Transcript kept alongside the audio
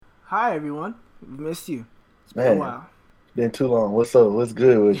Hi everyone, we missed you. It's been a Man, while. been too long. What's up? What's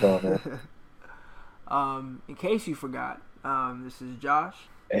good with y'all, man? In case you forgot, this is Josh,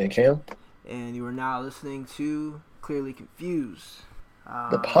 And Cam, and you are now listening to Clearly Confused.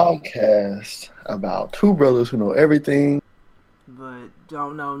 the Um, podcast about two brothers who know everything but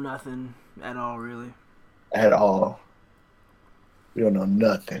don't know nothing at all really. at all. We don't know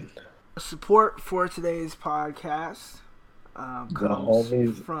nothing. Support for today's podcast The comes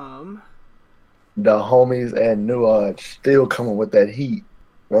homies, from the homies at New Arch still coming with that heat,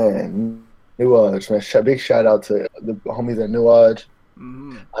 man. New Arch, man. Big shout out to the homies at New Arch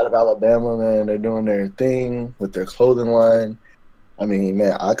mhm, out of Alabama, man. They're doing their thing with their clothing line. I mean,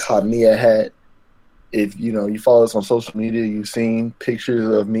 man, I caught me a hat. If you follow us on social media, you've seen pictures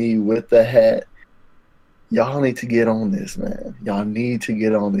of me with the hat. Y'all need to get on this, man. Y'all need to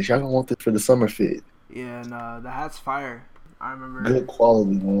get on this. Y'all gonna want this for the summer fit. yeah, and the hat's fire. I Good remember.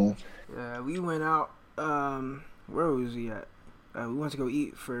 quality, man. We went out. Where was we at? We went to go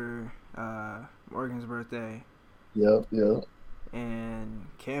eat for Morgan's birthday, Yep, yep. and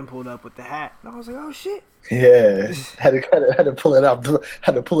Cam pulled up with the hat, and I was like, "Oh shit!" Yeah. Had to pull it out.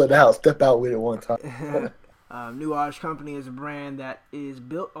 Had to pull it out. Step out with it one time. New Age Company is a brand that is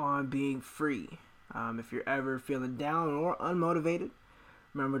built on being free. If you're ever feeling down or unmotivated,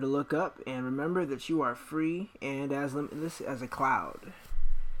 remember to look up and remember that you are free and as limitless as a cloud.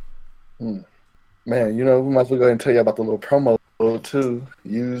 Hmm. Man, we might as well go ahead and tell you about the little promo code too.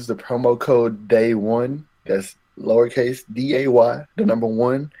 Use the promo code day1. That's lowercase day, the number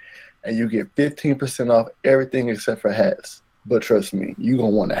one, and you get 15% off everything except for hats. But trust me, you gonna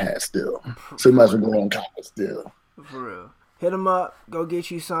want a hat still. So you might as For well real. go on top of it still. For real. Hit them up. Go get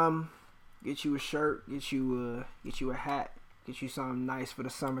you some. Get you a shirt. Get you a hat. Get you something nice for the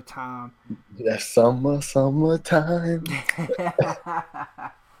summertime. That summertime.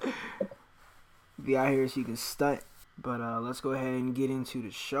 Be out here so you can stunt. But let's go ahead and get into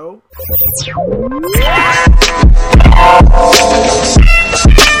the show.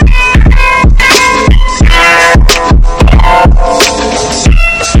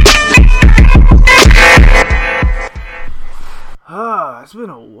 It's been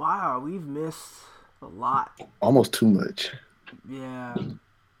a while. We've missed a lot. Almost too much. Yeah.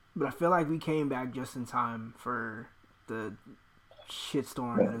 But I feel like we came back just in time for the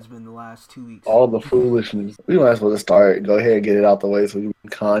shitstorm that Man, has been the last 2 weeks. all the foolishness. We might as well just start. Go ahead and get it out the way. So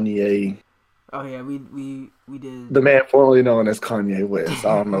Kanye, Oh yeah, we did. the man formerly known as Kanye West.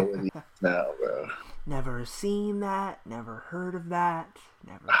 I don't know what he is now, bro. Never seen that. Never heard of that.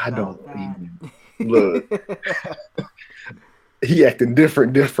 Never I don't felt that. even look. He acting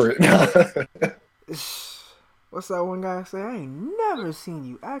different. What's that one guy say? I ain't never seen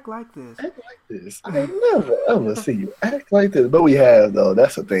you act like this. Act like this. I ain't never ever see you act like this. But we have though.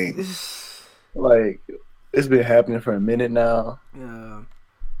 That's the thing. Like it's been happening for a minute now, Yeah.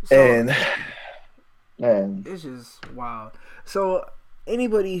 So and man, it's just wild. So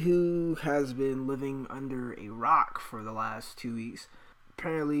anybody who has been living under a rock for the last 2 weeks,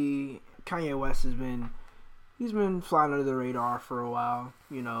 apparently Kanye West he's been flying under the radar for a while.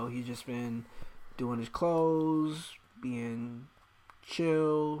 He's just been doing his clothes, being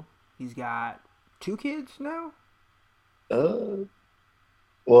chill. He's got 2 kids now. uh,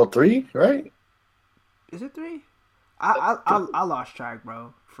 well, three, right? Is it 3? I lost track,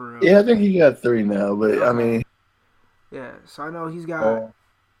 bro. For real. Yeah, I think he got three now. But I Okay. mean, Yeah. So I know he's got. uh,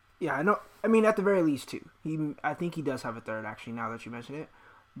 Yeah, I know. I mean, at the very least 2. I think he does have a third. Actually, now that you mention it.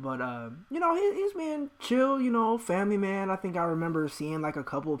 But he's being chill. Family man. I think I remember seeing like a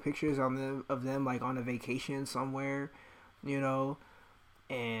couple of pictures of them like on a vacation somewhere. You know,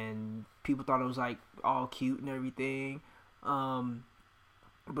 and people thought it was like all cute and everything.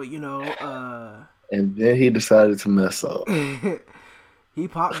 But and then he decided to mess up. he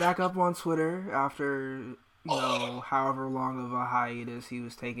popped back up on Twitter after however long of a hiatus he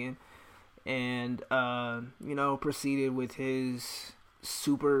was taking, and proceeded with his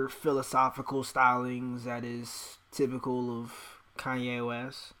super philosophical stylings that is typical of Kanye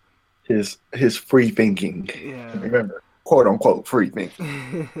West. His free thinking. Yeah. Remember, quote unquote free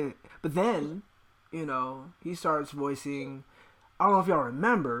thinking. But then, he starts voicing. I don't know if y'all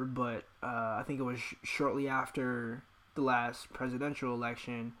remember, but I think it was shortly after the last presidential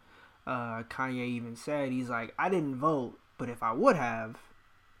election. Kanye even said he's like, I didn't vote, but if I would have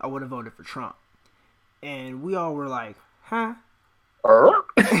voted for Trump. And we all were like, huh?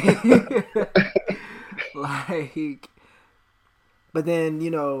 Like, but then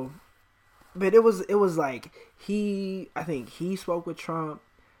but it was like I think he spoke with Trump.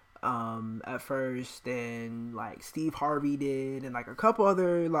 at first, and like Steve Harvey did, and like a couple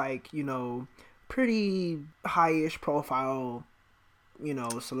other like pretty high-ish profile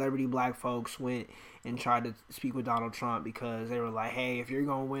celebrity black folks went and tried to speak with Donald Trump because they were like, hey, if you're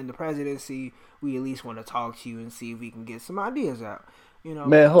gonna win the presidency, we at least want to talk to you and see if we can get some ideas out.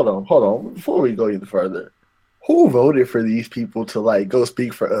 Man, hold on. Before we go even further, who voted for these people to like go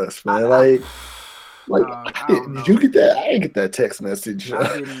speak for us, man? Like, I don't did know. you get that? I didn't get that text message.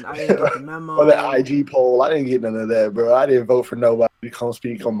 I didn't get the memo. Or that IG poll. I didn't get none of that, bro. I didn't vote for nobody to come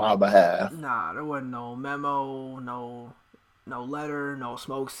speak on my behalf. Nah, there wasn't no memo, no letter, no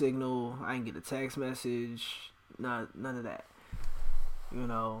smoke signal. I didn't get a text message. None of that.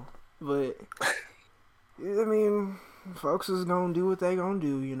 But I mean, folks is gonna do what they gonna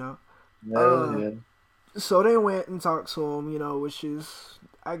do. Yeah. So they went and talked to him, which is,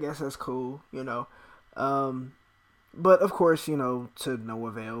 I guess that's cool. But of course, to no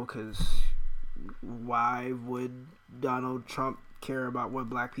avail, because why would Donald Trump care about what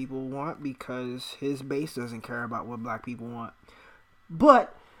black people want? Because his base doesn't care about what black people want.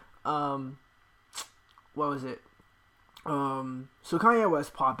 But, what was it? So Kanye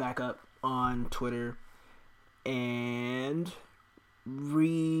West popped back up on Twitter and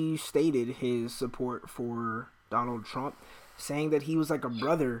restated his support for Donald Trump, saying that he was like a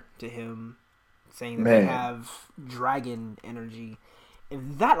brother to him, saying that they have dragon energy,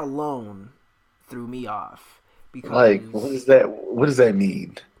 and that alone threw me off. Because like, what does that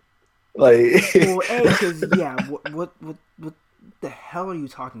mean? Like, well, because what the hell are you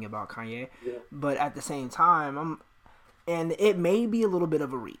talking about, Kanye? Yeah. But at the same time, and it may be a little bit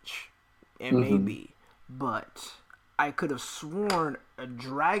of a reach, it may be, but I could have sworn a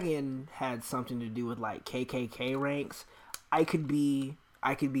dragon had something to do with like KKK ranks. I could be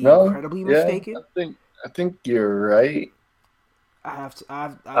incredibly mistaken. I think you're right. I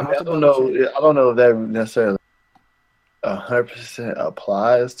don't know. I don't know if that necessarily 100%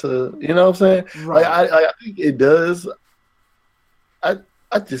 applies to, you know what I'm saying? Right. Like I think it does. I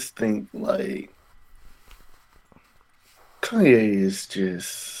just think like Kanye is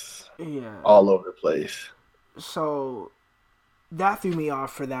just all over the place. So that threw me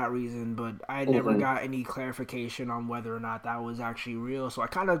off for that reason, but I never got any clarification on whether or not that was actually real, so I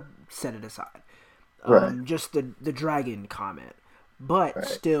kind of set it aside. Right. Just the dragon comment. But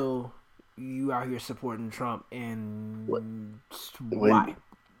still, you out here supporting Trump, and why?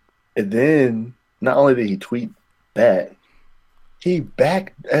 And then, not only did he tweet that, he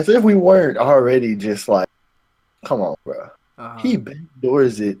backed, as if we weren't already just like, come on, bro. He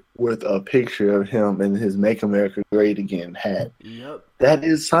backdoors it with a picture of him in his Make America Great Again hat. Yep. That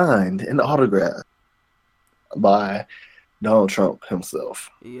is signed and autographed by Donald Trump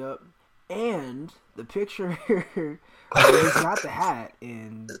himself. Yep. And the picture, he's got the hat,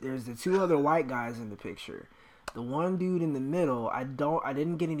 and there's the two other white guys in the picture. The one dude in the middle, I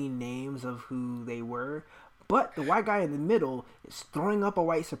didn't get any names of who they were, but the white guy in the middle is throwing up a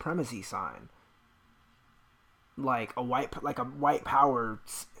white supremacy sign. Like a white power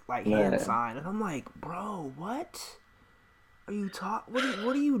hand sign, and I'm like, bro, what are you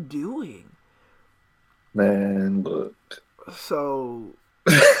what are you doing, man? Look, so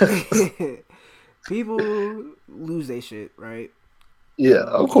people lose their shit, right? Yeah,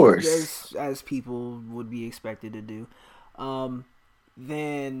 of course, as people would be expected to do.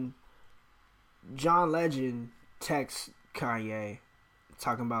 Then John Legend texts Kanye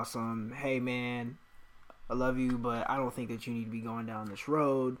talking about hey man, I love you, but I don't think that you need to be going down this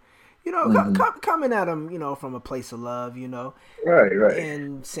road. Coming at him, from a place of love, Right.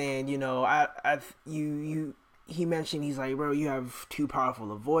 And saying, he mentioned, he's like, bro, you have too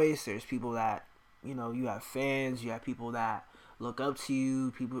powerful a voice. There's people that, you have fans, you have people that look up to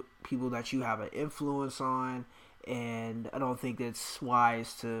you, people that you have an influence on, and I don't think that's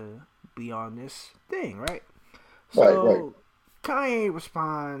wise to be on this thing, right? So Kanye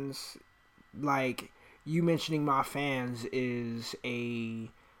responds like, you mentioning my fans is a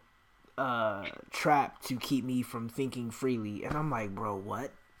trap to keep me from thinking freely. And I'm like, bro,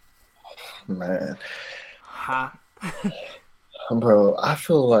 what? Man. Huh? Bro, I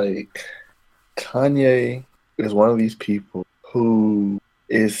feel like Kanye is one of these people who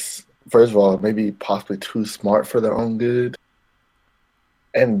is, first of all, maybe possibly too smart for their own good,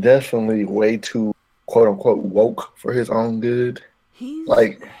 and definitely way too, quote unquote, woke for his own good. He's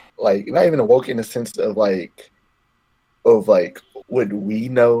like not even woke in the sense of like what we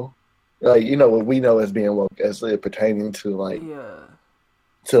know, like what we know as being woke, as it pertaining to like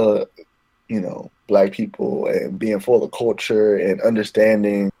to black people and being full of culture and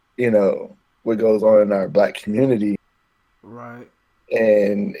understanding what goes on in our black community. Right.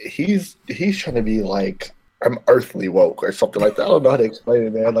 and he's trying to be like I'm earthly woke or something like that. I don't know how to explain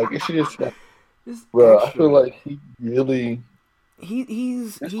it, man. Like it's just like, Just bro, I feel extra. like he really He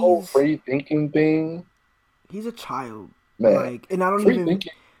he's this whole he's free thinking thing, he's a child. man. Like, and I don't Free even.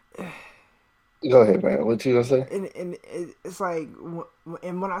 thinking. Go ahead, man. What you gonna say? And it's like,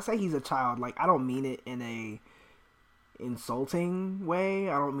 and when I say he's a child, like I don't mean it in a insulting way.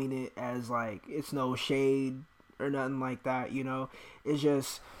 I don't mean it as like it's no shade or nothing like that. It's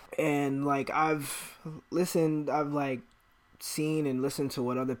just, and like I've like seen and listened to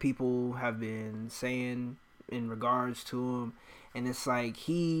what other people have been saying in regards to him, and it's like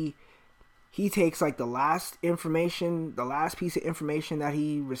he takes like the last piece of information that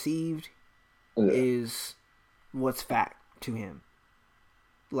he received Yeah. is what's fact to him.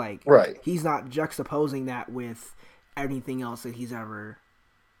 Like, Right. he's not juxtaposing that with anything else that he's ever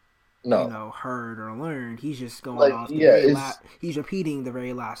No. heard or learned. He's just going Like off the yeah, very it's last. He's repeating the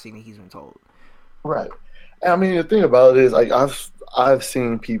very last thing that he's been told. right. I mean, the thing about it is, like, I've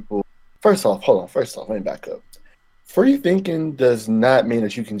seen people. First off, hold on. First off, let me back up. Free thinking does not mean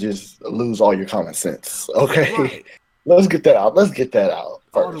that you can just lose all your common sense. Okay, Right. let's get that out. Let's get that out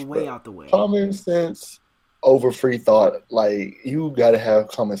All the first, way bro. out the way. Common sense over free thought. Like, you got to have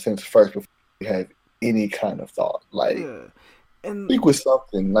common sense first before you have any kind of thought. Like, Yeah. And think with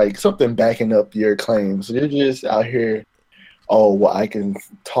something like something backing up your claims. You're just out here. Oh, well, I can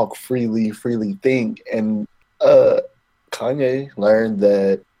talk freely think, and uh Kanye learned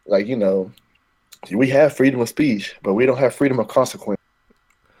that, like, we have freedom of speech, but we don't have freedom of consequence.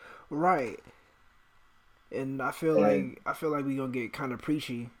 right. And And I feel like we gonna get kind of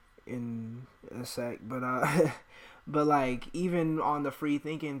preachy in a sec, but but like even on the free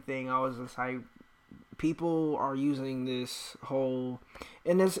thinking thing, I was just like, people are using this whole,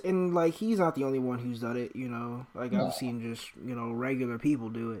 and like he's not the only one who's done it. Like I've no, seen just regular people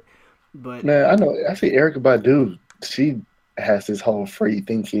do it, but man, I know. I see Erica Badu. She has this whole free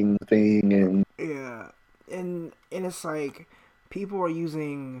thinking thing, and yeah, and it's like people are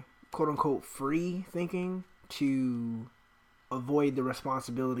using quote unquote free thinking to avoid the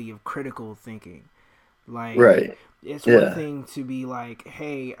responsibility of critical thinking. Like, right, it's one yeah, thing to be like,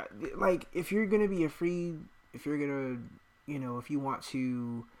 hey, like if you're gonna be a free, if you're gonna, if you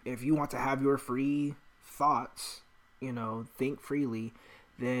want to have your free thoughts, think freely,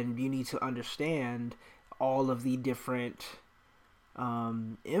 then you need to understand all of the different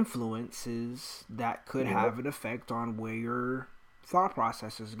influences that could have an effect on where your thought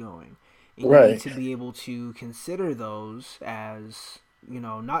process is going. And you need right, to be able to consider those as,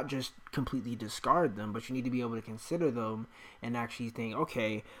 not just completely discard them, but you need to be able to consider them and actually think,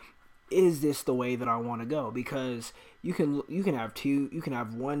 okay, is this the way that I want to go? Because you can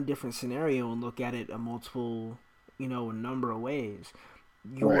have one different scenario and look at it a multiple, a number of ways.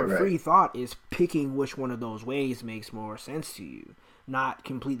 right, Your right. free thought is picking which one of those ways makes more sense to you, not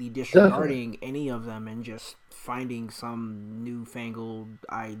completely Definitely, disregarding any of them and just finding some newfangled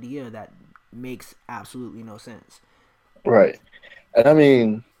idea that makes absolutely no sense. right. And I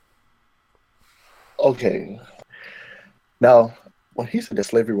mean, okay, now when he said that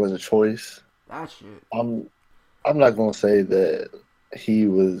slavery was a choice, That shit. I'm I'm not gonna say that he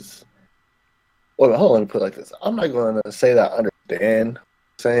was. Well, hold on, let me put it like this. I'm not gonna say that I understand what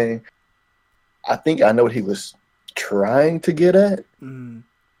he's saying. I think I know what he was trying to get at, Mm,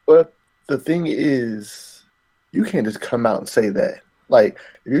 but the thing is, you can't just come out and say that. Like,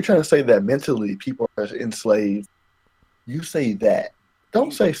 if you're trying to say that mentally people are enslaved, you say that.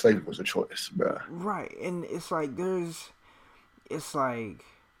 Don't say slavery was a choice, bro. right, and it's like it's like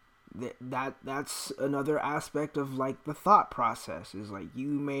that's another aspect of like the thought process is like you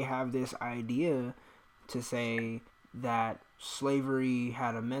may have this idea to say that slavery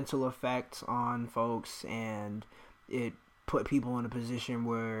had a mental effect on folks and it put people in a position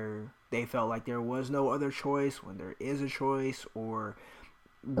where they felt like there was no other choice when there is a choice, or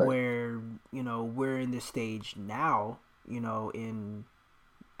Right. where we're in this stage now, in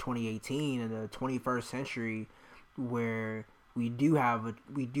 2018 in the 21st century, where we do have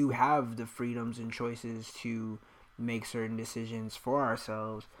the freedoms and choices to make certain decisions for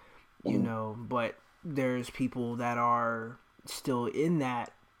ourselves, Mm. but there's people that are still in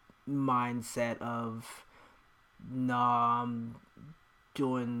that mindset of, nah, I'm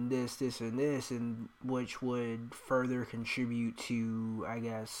doing this and this, and which would further contribute to, I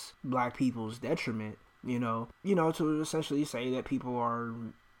guess, black people's detriment. To essentially say that people are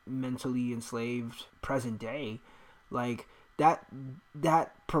mentally enslaved present day, like that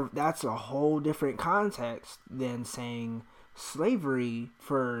that's a whole different context than saying slavery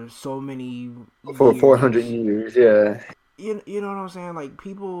for so many For 400 years. years, yeah. you know what I'm saying? Like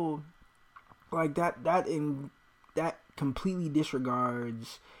people like that completely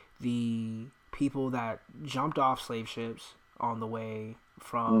disregards the people that jumped off slave ships on the way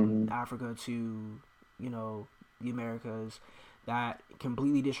from Hmm. Africa to, you know, the Americas. That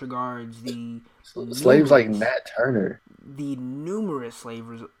completely disregards Slaves like numerous Nat Turner, slave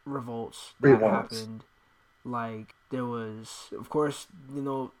revolts free that once. happened. Like there was, of course,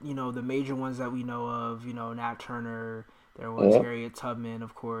 the major ones that we know of. You know, Nat Turner. There was Yeah. Harriet Tubman,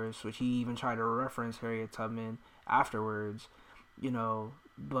 of course, which he even tried to reference Harriet Tubman afterwards.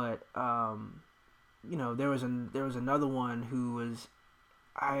 But there was another one who was,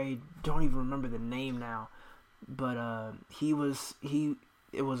 I don't even remember the name now, but he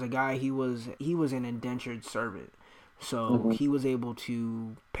it was a guy, he was an indentured servant, so Hmm. he was able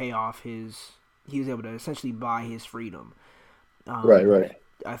to pay off his he was able to essentially buy his freedom. Right, um right.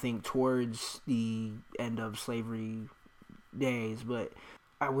 I think towards the end of slavery days, but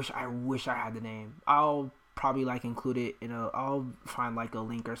I wish I had the name. I'll probably like include it I'll find like a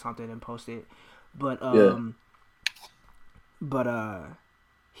link or something and post it. but Yeah. um but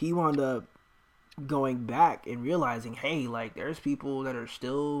he wound up going back and realizing, hey, like there's people that are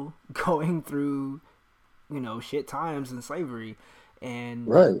still going through, shit times in slavery, and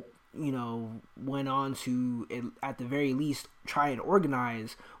Right. went on to, at the very least, try and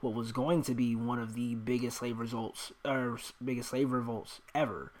organize what was going to be one of the biggest slave revolts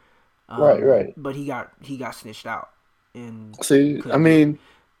ever. Right, right. But he got snitched out and See, I couldn't do it. mean,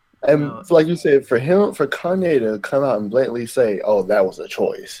 You and know, like you said, for Kanye to come out and blatantly say, "Oh, that was a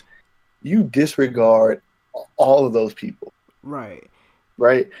choice," you disregard all of those people, right?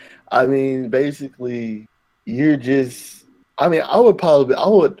 right? I mean, basically, you're just. I mean, I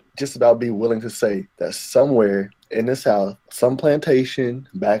would just about be willing to say that somewhere in the South, some plantation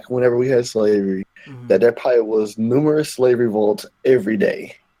back whenever we had slavery, Hmm. that there probably was numerous slave revolts every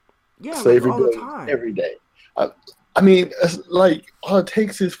day, Yeah, like slave all the rebellions time. every day. I, I mean, it's like all it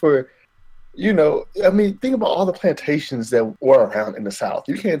takes is for I mean, think about all the plantations that were around in the South.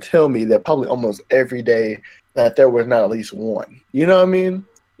 You can't tell me that probably almost every day that there was not at least one. You know what I mean?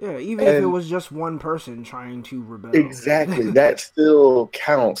 Yeah, even if it And was just one person trying to rebel. exactly, that still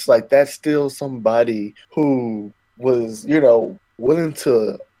counts. Like, that's still somebody who was, willing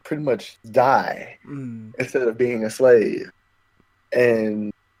to pretty much die Mm. instead of being a slave.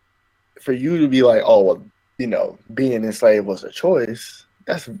 And for you to be like, oh, well, being enslaved was a choice,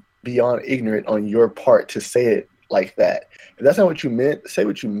 that's beyond ignorant on your part to say it like that. If that's not what you meant, say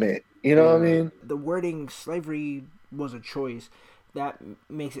what you meant. You know what I Yeah, mean? the wording "slavery was a choice" that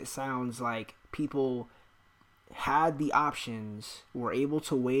makes it sounds like people had the options, were able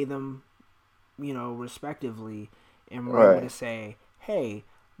to weigh them, respectively, and were able to Right, say, "Hey,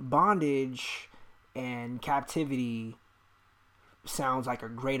 bondage and captivity sounds like a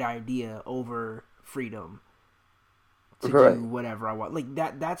great idea over freedom to do right. whatever I want." Like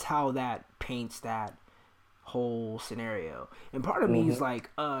that's how that paints that whole scenario. And part of me is Hmm. like,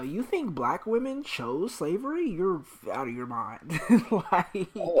 you think black women chose slavery? You're out of your mind. like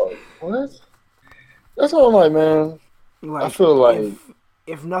Oh, what? That's what I'm like, man. I like feel like,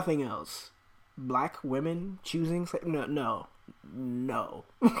 if nothing else, black women choosing no.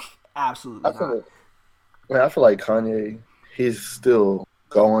 I Absolutely feel not. like, man, I feel like Kanye, he's still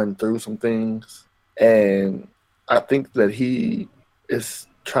going through some things, and I think that he is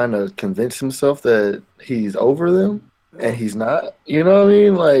trying to convince himself that he's over them, and Man, he's not. You know what I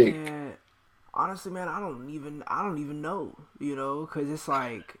mean? Like, man, honestly, man, I don't even know, cuz it's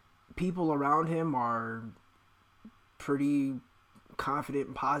like people around him are pretty confident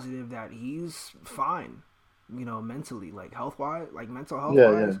and positive that he's fine, mentally, like mental health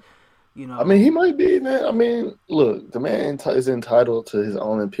yeah, yeah. wise, you I mean, he know. might be, man. I mean, look, the man is entitled to his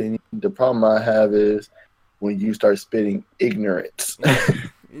own opinion. The problem I have is when you start spitting ignorance. Yeah,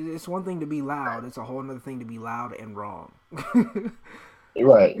 it's one thing to be loud; it's a whole other thing to be loud and wrong.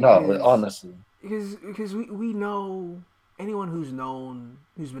 Right. No, because honestly. because we know, anyone who's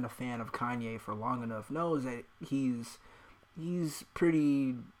been a fan of Kanye for long enough knows that he's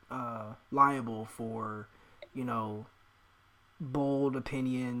pretty liable for, you know bold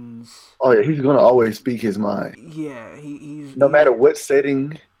opinions. Oh, yeah, he's going to always speak his mind. Yeah, No he's matter what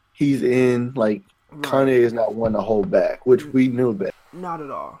setting he's in, like, right. Kanye is not one to hold back, which we knew that. Not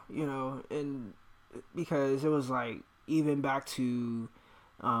at all, and because it was like, even back to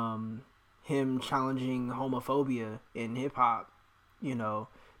um, him challenging homophobia in hip hop, you know,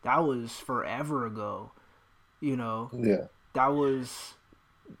 that was forever ago. You know, Yeah. that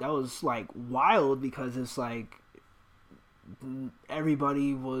was like wild, because it's like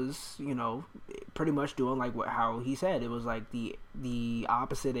everybody was, you know, pretty much doing like how he said. It was like the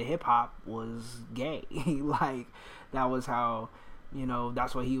opposite of hip hop was gay. Like that was how, you know,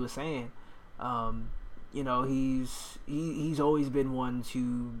 that's what he was saying. You know, he's always been one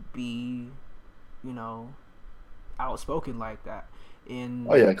to be, you know, outspoken like that. In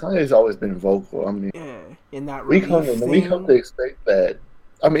Oh yeah, Kanye's always been vocal. I mean, yeah, in that we relief come to, we come to thing. expect that.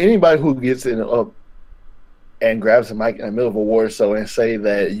 I mean, anybody who gets in up and grabs a mic in the middle of a war show and say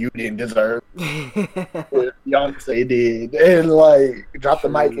that you didn't deserve what Beyonce did, and like drop the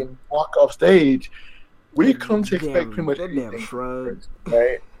mic True. and walk off stage, we come to That expect pretty damn much that damn anything, shrug.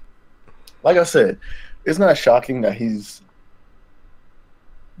 right? Like I said, it's not shocking that he's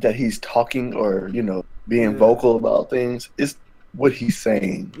talking or being Yeah. vocal about things. It's what he's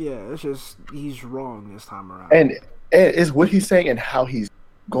saying, Yeah, it's just he's wrong this time around. and it's what he's saying and how he's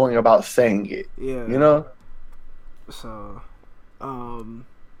going about saying it. Yeah. You know? So,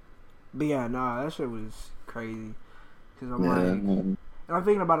 but yeah, nah, that shit was crazy. Cause I'm Yeah. like, and I'm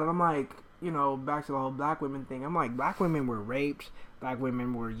thinking about it. I'm like, you know, back to the whole black women thing. I'm like, black women were raped. Black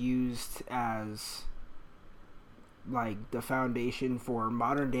women were used as like the foundation for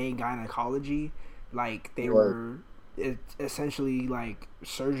modern day gynecology. Like they were essentially like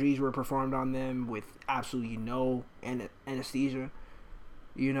surgeries were performed on them with absolutely no anesthesia.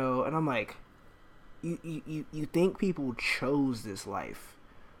 You know, and I'm like, you think people chose this life?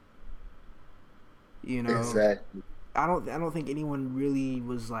 You know, Exactly. I don't think anyone really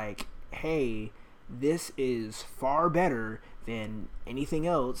was like, hey, this is far better than anything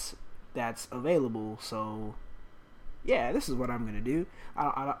else that's available. So yeah, this is what I'm gonna do.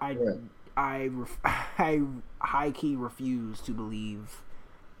 I high key refuse to believe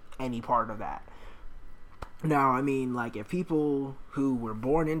any part of that. Now, I mean, like, if people who were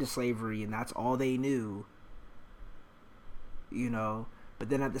born into slavery and that's all they knew, you know, but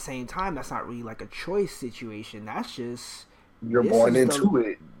then at the same time, that's not really like a choice situation. That's just You're born into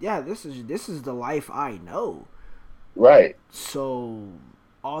it. Yeah, this is the life I know. Right. So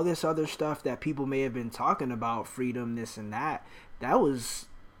all this other stuff that people may have been talking about, freedom, this and that was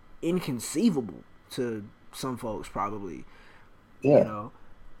inconceivable to some folks, probably. Yeah. You know.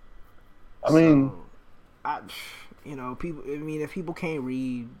 I mean, you know, people. I mean, if people can't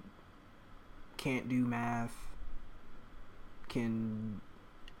read, can't do math, can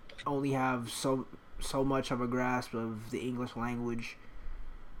only have so much of a grasp of the English language,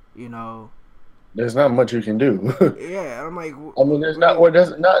 you know. there's not much you can do. Yeah, I'm like. I mean, there's not. Or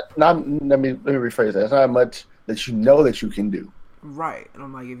there's not. Let me rephrase that. There's not much that you know that you can do. Right, and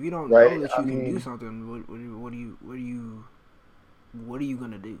I'm like, if you don't Right? know that you can do something, what are you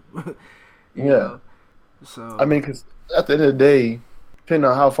gonna do? You Yeah. know? So I mean, because at the end of the day, depending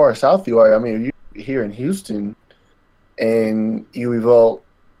on how far south you are, I mean, if you're here in Houston and you evolve,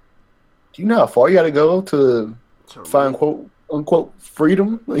 do you know how far you got to go to find quote unquote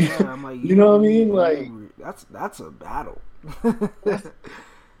freedom? yeah, I'm like, you know what I mean? Like that's a battle.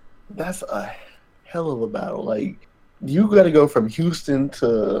 that's a hell of a battle. Like you got to go from Houston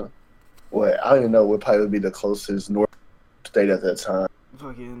to what I don't even know what probably would be the closest north state at that time.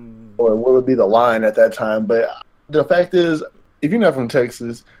 Fucking Or what would be the line at that time. But the fact is, if you're not from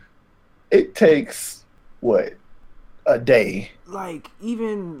Texas, it takes what, a day. like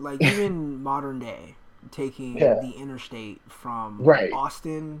even modern day, taking the interstate from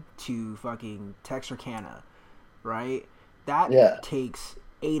Austin to fucking Texarkana, right? That takes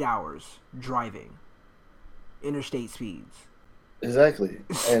 8 hours driving. Interstate speeds. Exactly.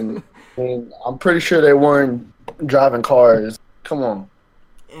 And I mean, I'm pretty sure they weren't driving cars. Come on.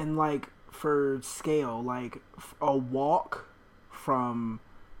 And like for scale, like a walk from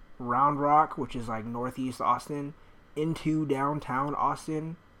Round Rock, which is like northeast Austin, into downtown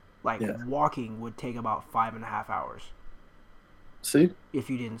Austin, like walking would take about 5.5 hours. See? If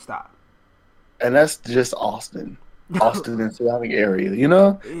you didn't stop. And that's just Austin. Austin and surrounding area, you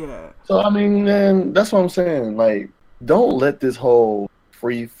know? Yeah. So I mean, man, that's what I'm saying. Like, don't let this whole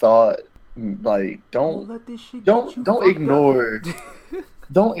free thought, like, don't ignore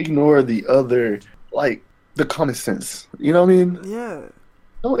don't ignore the other, like, the common sense. You know what I mean? Yeah.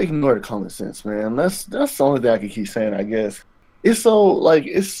 Don't ignore the common sense, man. That's the only thing I can keep saying, I guess. It's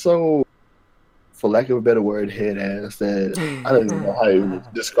so, for lack of a better word, head ass that I don't even know how to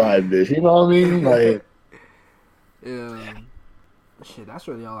describe this. You know what I mean? Like, shit, that's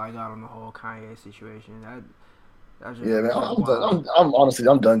really all I got on the whole Kanye situation. That just yeah, man. I'm honestly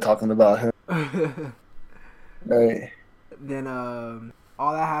done talking about him. Right. Then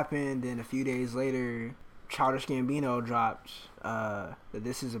all that happened. Then a few days later, Childish Gambino dropped the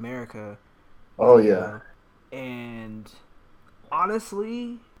 "This Is America." Oh yeah. And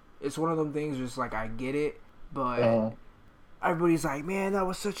honestly, it's one of them things. Just like I get it, but Uh, everybody's like, man, that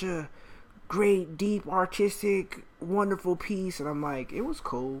was such a great, deep, artistic, wonderful piece, and I'm like, it was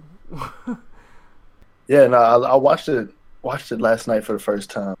cool. yeah, no, I watched it last night for the first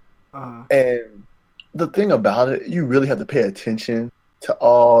time, uh, and the thing about it, you really have to pay attention to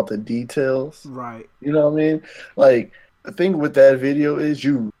all the details. right. You know what I mean? Like the thing with that video is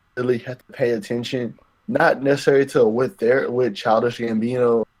you really have to pay attention, not necessarily to what Childish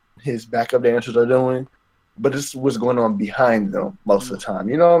Gambino, his backup dancers are doing, but it's what's going on behind them most of the time.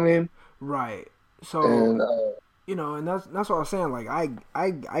 You know what I mean? Right. So, And and that's what I was saying. Like,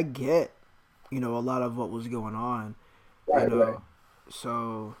 I get, a lot of what was going on, you right, right. know.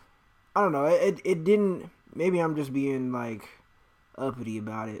 So, I don't know. It didn't. Maybe I'm just being like uppity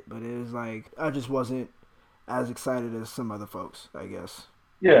about it, but it was like I just wasn't as excited as some other folks, I guess.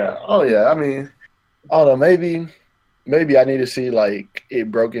 Yeah. Oh yeah. I mean, I don't know. Maybe I need to see like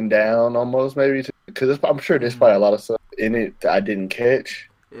it broken down almost maybe because I'm sure there's Mm, probably a lot of stuff in it that I didn't catch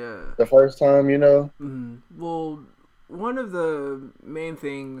yeah. the first time. You know? Well, one of the main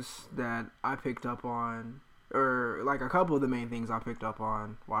things that I picked up on, or like a couple of the main things I picked up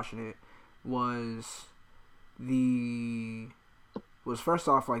on watching it, was the was first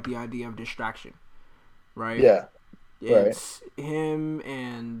off like the idea of distraction, right? Yeah. Right. It's him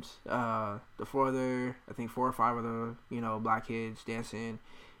and the I think 4 or 5 of the black kids dancing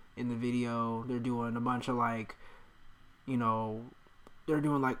in the video. They're doing a bunch of like you know they're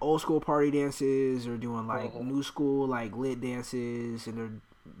doing like old school party dances. They're doing like Mhm. new school like lit dances, and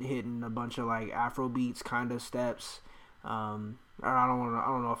they're hitting a bunch of like Afro beats kind of steps. I don't want to. I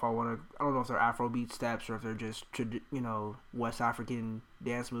don't know if I want to. I don't know if they're Afro beat steps or if they're just West African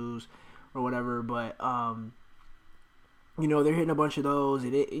dance moves or whatever. But they're hitting a bunch of those,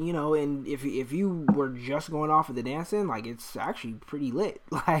 and and if you were just going off of the dancing, like it's actually pretty lit,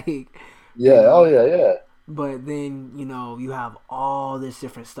 like Yeah. Oh yeah. Yeah. But then you have all this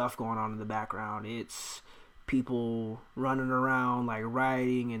different stuff going on in the background. It's people running around like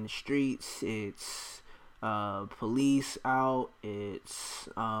rioting in the streets. It's police out. It's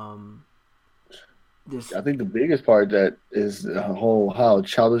this. I think the biggest part that is the whole how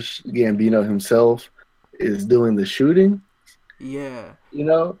Childish Gambino himself is doing the shooting, Yeah. you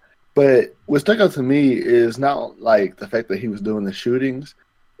know. But what stuck out to me is not like the fact that he was doing the shootings.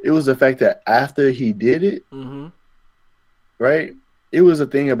 It was the fact that after he did it, Mm-hmm. right? It was a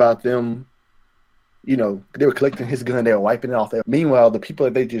thing about them. They were collecting his gun, they were wiping it off. Meanwhile, the people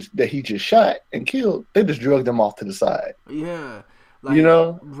that he just shot and killed, they just drugged them off to the side. Yeah. You Like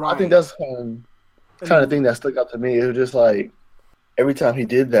know, I think right. that's kind of thing that stuck out to me. It was just like every time he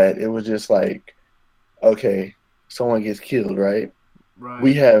did that, it was just like, okay, someone gets killed, right? We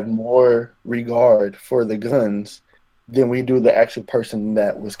Right. have more regard for the guns than we do the actual person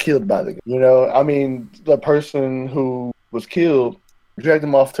that was killed by the gun. I mean, the person who was killed, dragged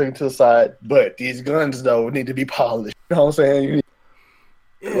them off, took them to the side, but these guns, though, need to be polished. You know what I'm saying?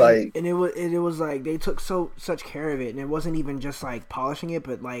 Yeah, Like, and it was like they took such care of it, and it wasn't even just like polishing it,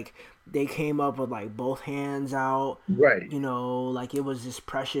 but like they came up with like both hands out, right. like it was this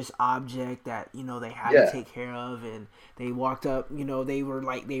precious object that they had to Yeah. take care of, and they walked up, they were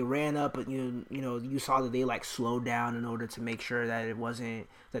like they ran up, but you saw that they like slowed down in order to make sure that it wasn't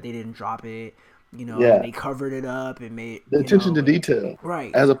that they didn't drop it, and Yeah. they covered it up and made The attention to detail,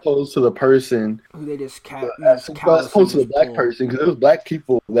 right, as opposed to the person, who they just as callously opposed to the just black pulled. person, because it was black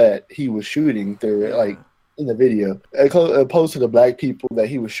people that he was shooting through, like, Yeah. in the video, opposed to the black people that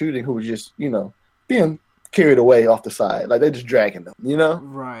he was shooting who were just, being carried away off the side. Like, they're just dragging them.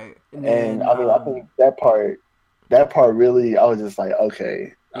 Right. And And, then I mean, I think that part really, I was just like,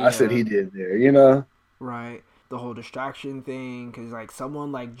 okay, I said yeah. he did there. Right. The whole distraction thing, because like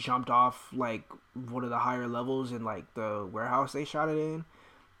someone like jumped off like one of the higher levels in like the warehouse they shot it in.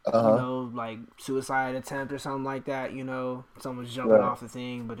 Uh-huh. Like suicide attempt or something like that. Someone's jumping Right. off the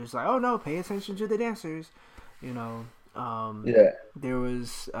thing, but it's like, oh no, pay attention to the dancers. You know, Yeah. there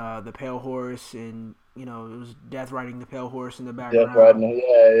was the pale horse, and it was death riding the pale horse in the Death background. Riding.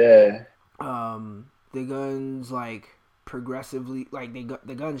 Yeah, The guns like progressively like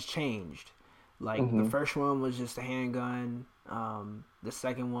the guns changed. yeah. Like the first one was just a handgun. The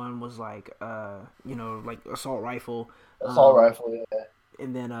second one was like like assault rifle. Assault Um, rifle, yeah.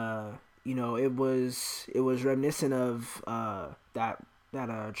 and then it was reminiscent of that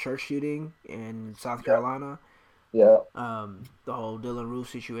church shooting in South Yeah. Carolina. Yeah. The whole Dylan Roof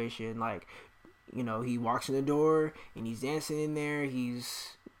situation, like he walks in the door and he's dancing in there.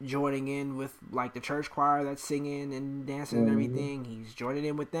 He's joining in with like the church choir that's singing and dancing and Hmm. everything. He's joining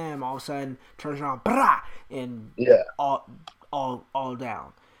in with them. All of a sudden, turns around, brah, and Yeah. all all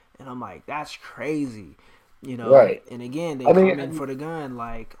down, and I'm like, that's crazy, you know. Right. And again, they I come in mean, for the gun,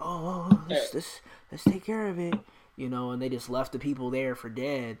 like, oh, let's take care of it, you know, and they just left the people there for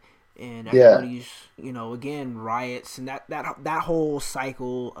dead, and yeah. everybody's, you know, again, riots, and that whole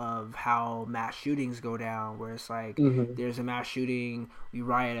cycle of how mass shootings go down, where it's like Hmm. there's a mass shooting, we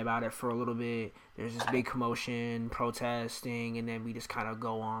riot about it for a little bit, there's this big commotion, protesting, and then we just kind of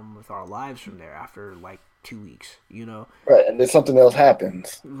go on with our lives from there after like 2 weeks, you know. Right. And then something else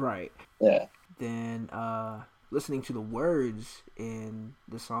happens. Right. Yeah. Then listening to the words in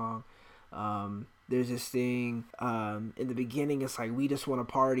the song, there's this thing in the beginning. It's like, we just want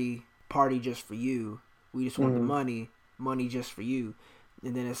to party just for you. We just want the money just for you.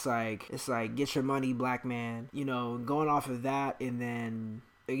 And then it's like get your money, black man. You know, going off of that, and then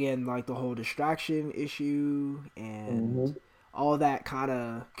again like the whole distraction issue and all that kind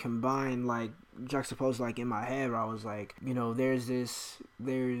of combined, like juxtaposed, like in my head, where I was like, you know, there's this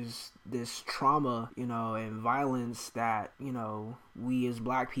trauma, you know, and violence that, you know, we as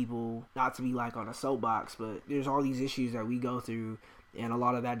black people, not to be like on a soapbox, but there's all these issues that we go through, and a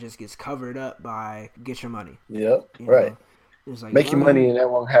lot of that just gets covered up by get your money. Yep. You Right. know? It's like, Make your money and that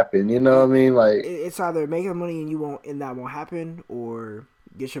won't happen. You know what I mean? Like, it's either make your money and that won't happen, or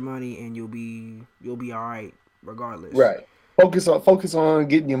get your money and you'll be all right regardless. right. Focus on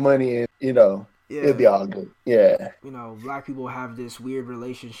getting your money, and it'll be all good. Yeah. You know, black people have this weird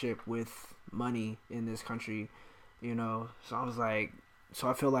relationship with money in this country, you know. So I was like,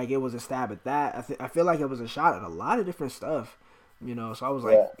 I feel like it was a stab at that. I feel like it was a shot at a lot of different stuff, you know. So I was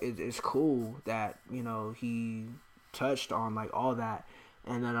like, it's cool that, you know, he touched on like all that.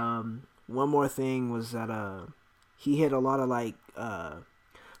 And then one more thing was that he hit a lot of like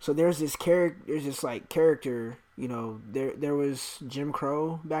so there's this character, you know, there was Jim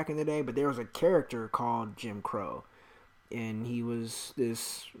Crow back in the day, but there was a character called Jim Crow, and he was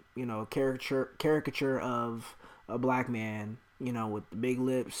this, you know, caricature of a black man, you know, with the big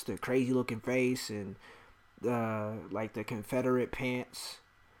lips, the crazy looking face, and like the Confederate pants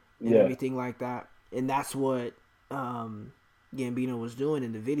and everything like that. And that's what Gambino was doing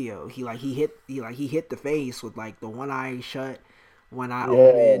in the video. He hit the face with like the one eye shut, one eye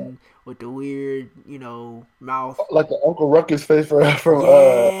open, with the weird, you know, mouth, like the Uncle Ruckus face from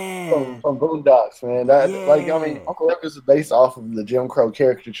Boondocks, man. Like, I mean, Uncle Ruckus is based off of the Jim Crow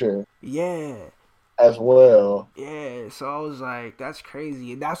caricature. Yeah. As well. Yeah, so I was like, that's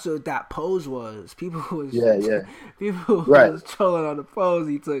crazy. And that's what that pose was. People was trolling on the pose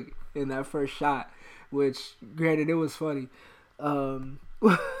he took in that first shot, which granted it was funny. What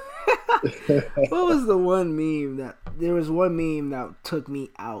was the one meme that took me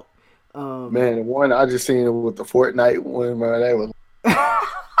out? Man, the one I just seen it with the Fortnite one, man, that was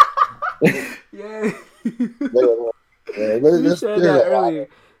yeah. You said that earlier.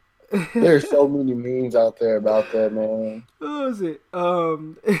 There's so many memes out there about that, man. What was it?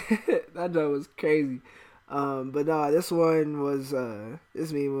 That joke was crazy. But no, this one was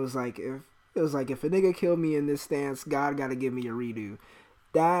this meme was like, if a nigga killed me in this stance, God gotta give me a redo.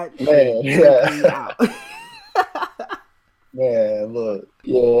 That man, yeah. Man, look,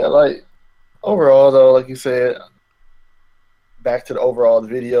 yeah, like overall though, like you said, back to the overall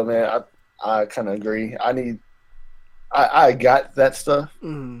video, man. I kind of agree. I got that stuff.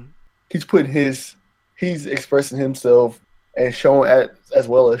 Mm-hmm. He's expressing himself and showing as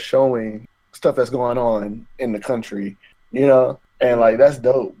well as showing stuff that's going on in the country, you know, and like that's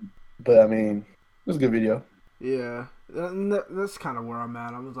dope. But I mean, it was a good video. Yeah, that's kind of where I'm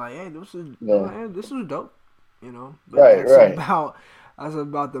at. I was like, hey, this is dope, you know. But that's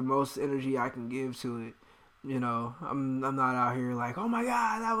about the most energy I can give to it. You know, I'm not out here like, oh my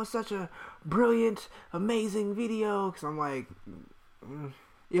god, that was such a brilliant, amazing video, because I'm like,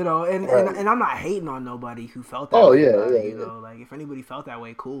 you know, and I'm not hating on nobody who felt that. Oh way yeah. You know, like if anybody felt that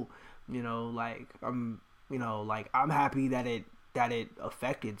way, cool. You know, like I'm happy that it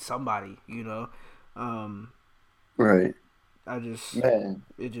affected somebody. You know, right.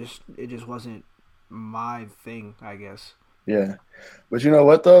 It just wasn't my thing, I guess. Yeah, but you know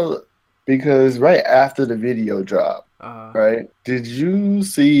what though? Because right after the video dropped, right? Did you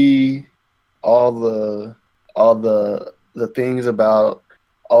see all the things about?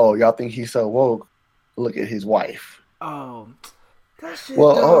 Oh, y'all think he's so woke? Look at his wife. Oh, that shit.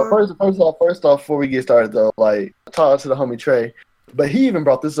 Well, first off, before we get started though, like talk to the homie Trey, but he even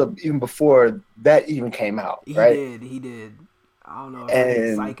brought this up even before that even came out, right? He did. I don't know if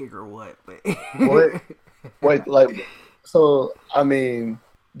he's psychic or what, but wait, like, so I mean.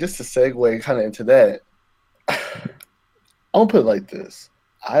 Just to segue kind of into that, I'm gonna put it like this: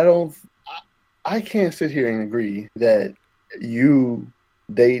 I can't sit here and agree that you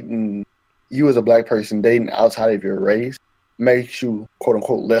dating you as a black person dating outside of your race makes you quote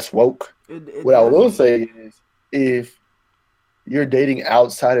unquote less woke. It What I will doesn't. say is if you're dating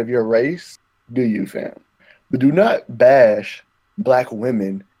outside of your race, do you, fam? But do not bash black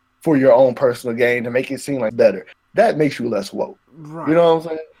women for your own personal gain to make it seem like better. That makes you less woke. You Right. know what I'm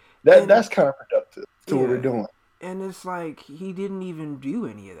saying? And That's counterproductive to what we're yeah. doing. And it's like he didn't even do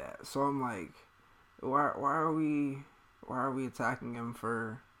any of that. So I'm like, why are we attacking him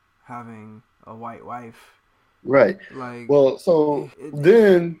for having a white wife? Right. Like Well, so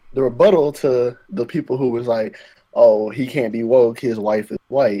then the rebuttal to the people who was like, "Oh, he can't be woke. His wife is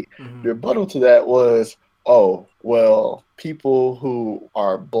white." The mhm. rebuttal to that was, "Oh, well, people who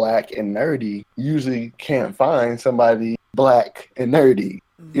are black and nerdy usually can't find somebody black and nerdy."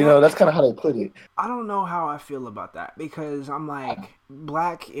 You know, That that's kind of how they put it. I don't know how I feel about that because I'm like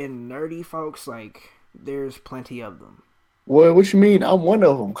black and nerdy folks. Like there's plenty of them. Well, what you mean? I'm one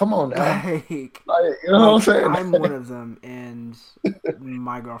of them. Come on now. Like You know what I'm I'm saying? one of them, and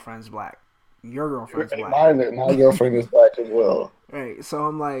my girlfriend's black. Your girlfriend's black. My girlfriend is black as well. Right. So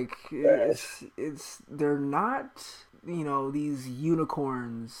I'm like, Yes. it's they're not these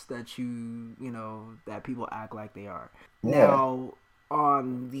unicorns that that people act like they are. Yeah. Now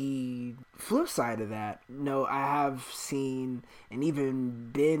on the flip side of that, no, I have seen and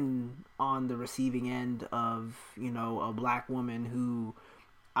even been on the receiving end of a black woman who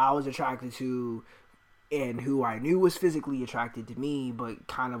I was attracted to and who I knew was physically attracted to me, but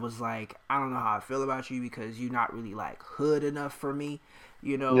kind of was like, I don't know how I feel about you because you're not really like hood enough for me,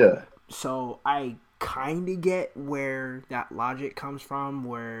 you know? Yeah. So I kind of get where that logic comes from,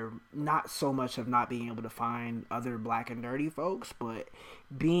 where not so much of not being able to find other black and dirty folks, but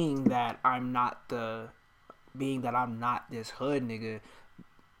being that I'm not this hood nigga,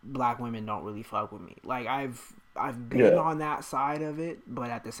 black women don't really fuck with me. Like I've been Yeah. on that side of it, but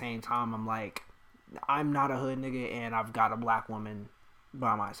at the same time I'm like I'm not a hood nigga and I've got a black woman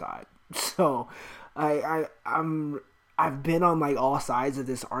by my side. So I've been on like all sides of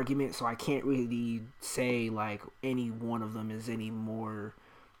this argument, so I can't really say like any one of them is any more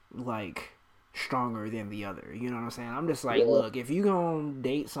like stronger than the other. You know what I'm saying? I'm just like, Yeah. look, if you gonna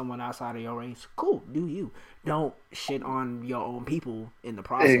date someone outside of your race, cool, do you. Don't shit on your own people in the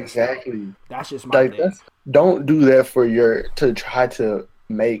process though. Exactly. That's just my Like thing. that's don't do that for your to try to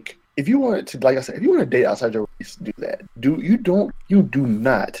make if you want to like I said, if you want to date outside your race, do that. You do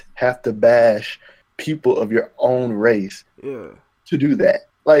not have to bash people of your own race Yeah. to do that.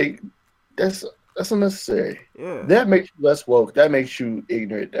 Like that's that's unnecessary. Yeah. That makes you less woke. That makes you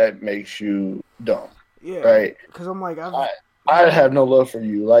ignorant. That makes you dumb. Yeah. Right? Cause I'm like I I have no love for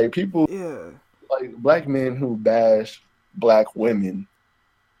you. Like people yeah. like black men who bash black women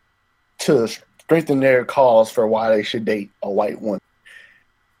to strengthen their cause for why they should date a white woman.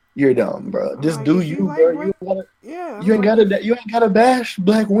 You're dumb, bro. I'm Just like, do if you you, like bro. white, yeah, I'm You ain't like, if gotta you ain't gotta bash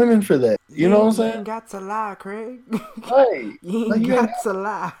black women for that. You know what I'm you saying? ain't got to lie, Craig. Right. You Like ain't got to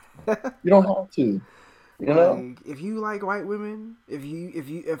lie. you don't have to. You know? Like, if you like white women,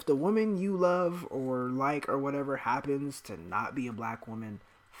 if the woman you love or like or whatever happens to not be a black woman,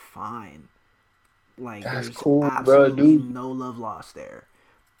 fine. Like, That's there's cool, bro. absolutely Do no love lost there.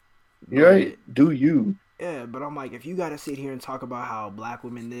 you're right. But Do you? yeah, but I'm like, if you gotta sit here and talk about how black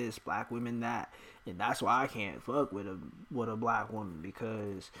women this, black women that, and that's why I can't fuck with a black woman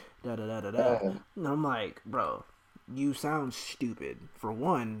because da da da da da. Uh, And I'm like, bro, you sound stupid. For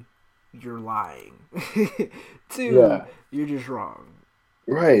one, you're lying. Two, yeah. you're just wrong.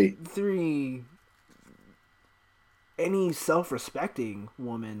 Right. Three, any self-respecting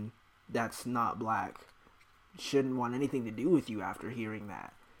woman that's not black shouldn't want anything to do with you after hearing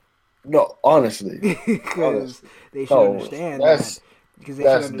that. No, honestly. Because Honestly. they should No, understand that. that's Because they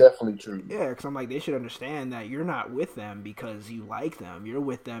should that's under definitely true. yeah. Because I'm like they should understand that you're not with them because you like them. You're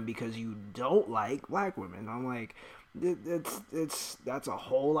with them because you don't like black women. I'm like, that's a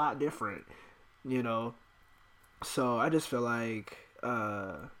whole lot different, you know. So I just feel like,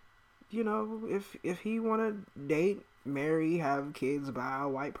 if he want to date, marry, have kids by a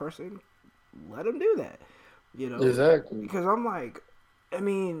white person, let him do that, you know. Exactly. Because I'm like, I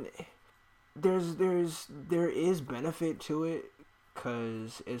mean, there is benefit to it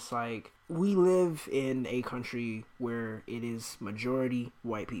because it's like we live in a country where it is majority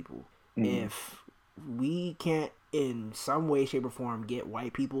white people. Mm. If we can't in some way shape or form get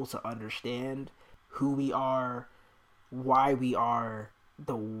white people to understand who we are, why we are,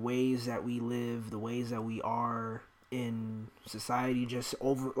 the ways that we live, the ways that we are in society, just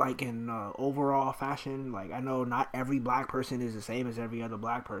over like in overall fashion. Like I know not every black person is the same as every other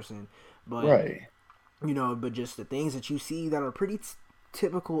black person, but Right. but just the things that you see that are pretty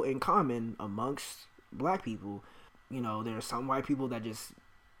typical and common amongst black people. There are some white people that just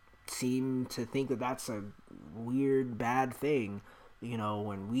seem to think that that's a weird, bad thing.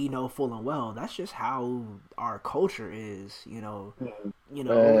 When we know full and well that's just how our culture is.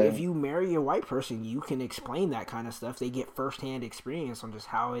 If you marry a white person, you can explain that kind of stuff. They get firsthand experience on just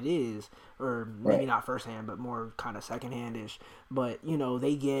how it is, or maybe not firsthand, but more kind of secondhand-ish. But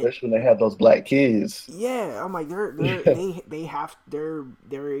they get, especially when they have those black kids. Yeah, I'm like they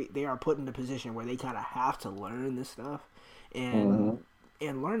are put in a position where they kind of have to learn this stuff, and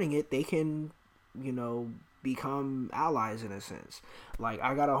learning it, they can become allies in a sense. Like,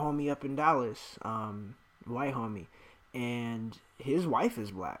 I got a homie up in Dallas, white homie, and his wife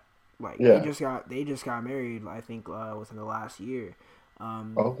is black. Like, they just got married, I think, within the last year.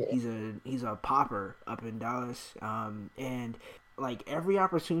 He's a popper up in Dallas, and like every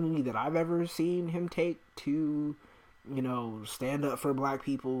opportunity that I've ever seen him take to stand up for black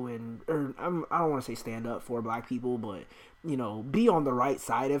people, I don't want to say stand up for black people, but be on the right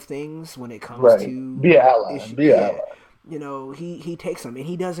side of things when it comes to be an ally. Be an ally. He takes them, and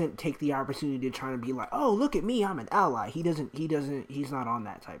he doesn't take the opportunity to try to be like, oh, look at me, I'm an ally. He's not on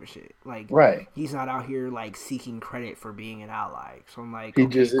that type of shit. Like, he's not out here like seeking credit for being an ally. So I'm like, he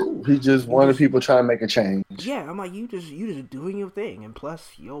just wanted people trying to make a change. Yeah, I'm like, you just doing your thing, and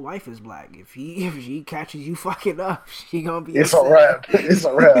plus your wife is black. If she catches you fucking up, she gonna be it's upset. A wrap. It's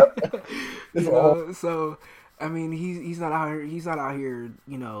a wrap. So I mean, he's not out here. He's not out here.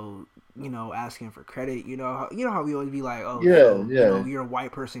 Asking for credit. You know how we always be like, oh, you're a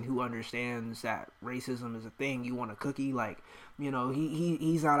white person who understands that racism is a thing. You want a cookie, like,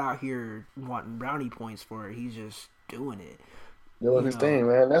 he's not out here wanting brownie points for it. He's just doing it. Doing his thing,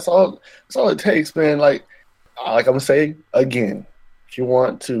 man. That's all it takes, man. Like I'm gonna say again, if you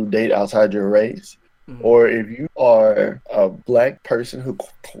want to date outside your race, or if you are a black person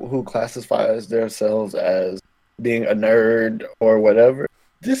who classifies themselves as being a nerd or whatever,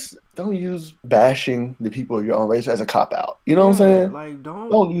 just don't use bashing the people of your own race as a cop out. You know what I'm saying? Like,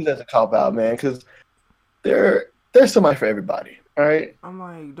 don't use it as a cop out, man, because there's somebody for everybody. All right. I'm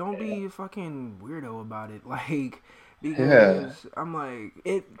like, don't be a fucking weirdo about it, like, because I'm like,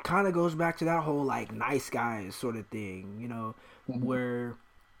 it kind of goes back to that whole like nice guys sort of thing, where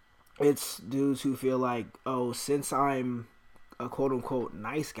it's dudes who feel like, oh, since I'm a quote unquote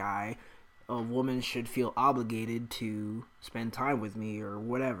nice guy, a woman should feel obligated to spend time with me or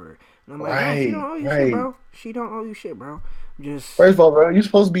whatever. And I'm like, oh, she don't owe you shit, bro. She don't owe you shit, bro. Just first of all, bro, you're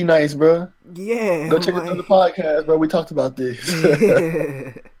supposed to be nice, bro. Yeah. Go check out the podcast, bro. We talked about this.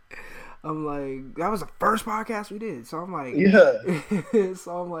 Yeah. I'm like, that was the first podcast we did. So I'm like,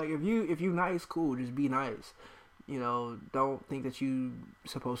 So I'm like, if you nice, cool, just be nice. Don't think that you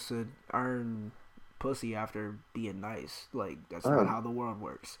supposed to earn pussy after being nice. Like, that's not how the world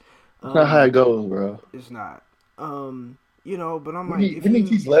works. It's not how it goes, bro. It's not. But I'm like, we need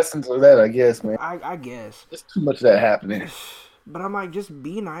these lessons of that, I guess, man. I guess. There's too much of that happening. But I'm like, just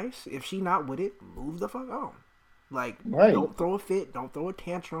be nice. If she not with it, move the fuck on. Like, don't throw a fit. Don't throw a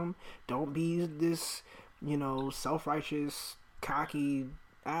tantrum. Don't be this, self-righteous, cocky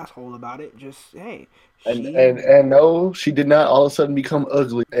asshole about it. Just, hey. And no, she did not all of a sudden become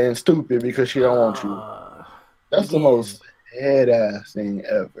ugly and stupid because she don't want you. That's the most head ass thing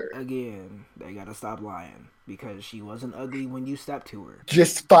ever. Again, they gotta stop lying, because she wasn't ugly when you stepped to her.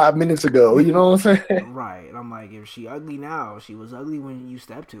 Just 5 minutes ago, you know what I'm saying? Right. And I'm like, if she ugly now, she was ugly when you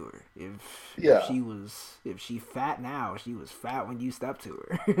stepped to her. If she fat now, she was fat when you stepped to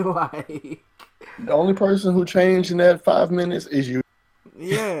her. Like, the only person who changed in that 5 minutes is you.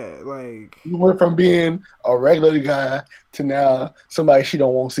 Yeah, like, you went from being a regular guy to now somebody she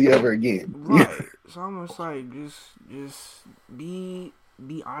don't want to see ever again. Right. So I'm just like, just be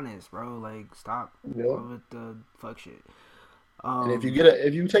honest, bro. Like, stop with the fuck shit. And if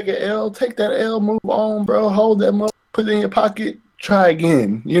you take an L, take that L, move on, bro. Hold that mug, put it in your pocket, try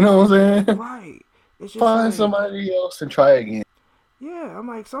again. You know what I'm saying? Right. It's just find like, somebody else and try again. Yeah, I'm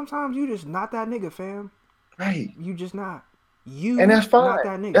like, sometimes you just not that nigga, fam. Right. You just not. And that's fine. Not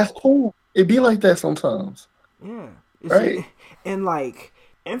that nigga. That's cool. It be like that sometimes. Yeah. Right. And like,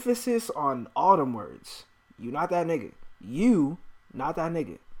 emphasis on all them words. You not that nigga. You not that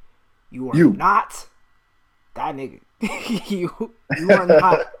nigga. You are not that nigga. you are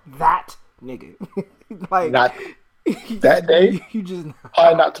not that nigga. Like, not that day. You just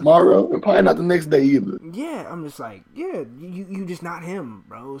probably not tomorrow, and probably not the next day either. Yeah, I'm just like, you just not him,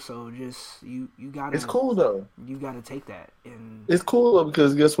 bro. So just you gotta. It's cool though. You gotta take that, and it's cool though,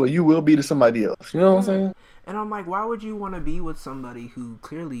 because guess what? You will be to somebody else. You know what I'm saying? And I'm like, why would you want to be with somebody who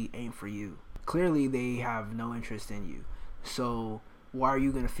clearly ain't for you? clearly they have no interest in you. So why are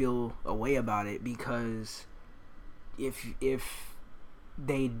you gonna feel a way about it? Because if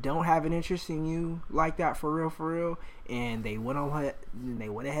they don't have an interest in you like that for real, and they went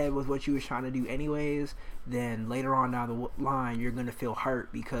ahead with what you was trying to do anyways, then later on down the line you're gonna feel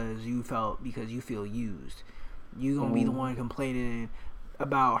hurt because you feel used. You gonna be the one complaining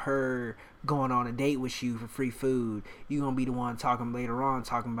about her going on a date with you for free food. You gonna be the one talking later on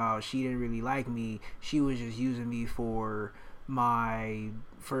about she didn't really like me. She was just using me for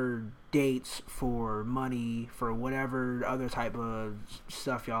dates, for money, for whatever other type of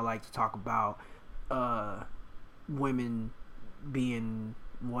stuff y'all like to talk about. Women being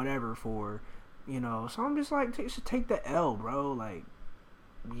whatever for, So I'm just like, take the L, bro. Like,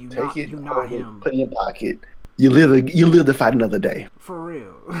 you not him. Put it in your pocket. You live to fight another day. For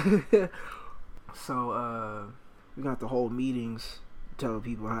real. So we got the whole meetings telling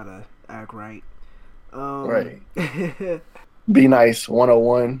people how to act right. Right. Be nice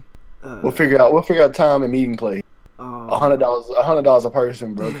 101. We'll figure out time and meeting place. $100 a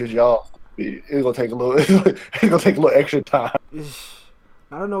person, bro. Because y'all, it's gonna take a little extra time.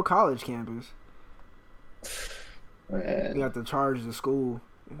 I don't know college campus. Man. You got to charge the school.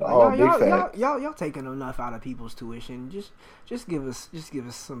 Like, big facts. Y'all taking enough out of people's tuition. Just give us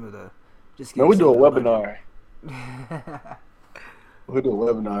some of the. Man, we do a webinar. We do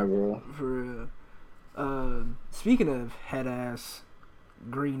a webinar, bro. For real. Speaking of head ass,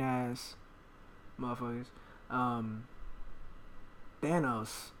 green ass, motherfuckers.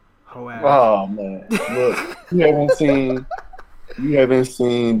 Thanos, hoe ass. Oh man, look, you haven't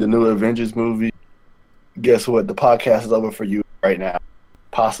seen the new Avengers movie. Guess what? The podcast is over for you right now.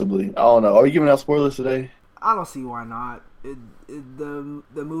 Possibly. I don't know. Are you giving out spoilers today? I don't see why not. The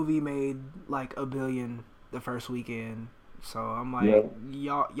movie made like $1 billion the first weekend, so I'm like,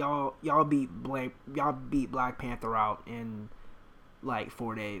 y'all beat Black Panther out in like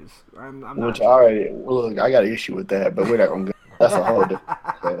 4 days. I'm not. Which look, I got an issue with that, but we're not gonna go. That's a whole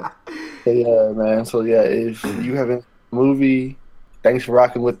different. Yeah, man. So yeah, if you haven't movie, thanks for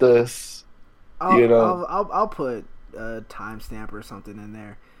rocking with us. I'll put a timestamp or something in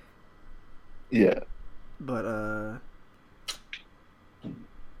there. Yeah. But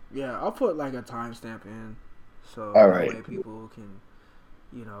yeah, I'll put like a timestamp in, so all right, that way people can,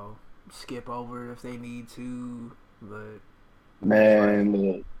 skip over it if they need to. But man,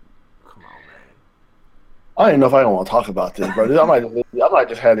 look, come on, man. I don't even know if I don't want to talk about this, bro. I might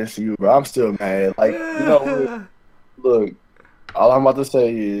just have this to you, bro. I'm still mad. Like, look, all I'm about to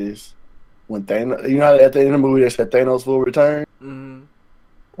say is when Thanos, how at the end of the movie they said Thanos will return. Mm-hmm.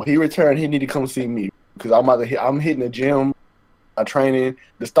 When he returned, he need to come see me because I'm hitting the gym, I'm training.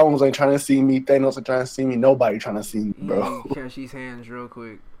 The Stones ain't trying to see me. Thanos ain't trying to see me. Nobody trying to see me, bro. Catch these hands real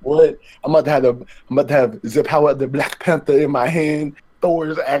quick. What? I'm about to have the power of the Black Panther in my hand.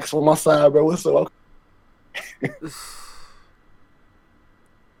 Thor's axe on my side, bro. What's up?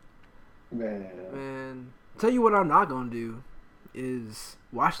 Man, tell you what I'm not gonna do is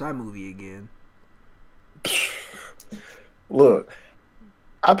watch that movie again. Look,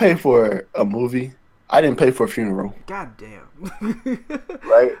 I paid for a movie. I didn't pay for a funeral. God damn.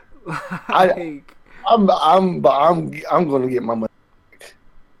 Right? I'm gonna get my money.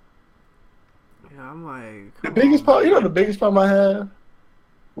 Yeah, I'm like the biggest problem. The biggest problem I have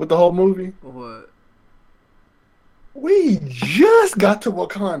with the whole movie. What? We just got to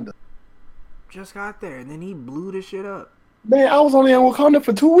Wakanda. Just got there, and then he blew the shit up. Man, I was only in Wakanda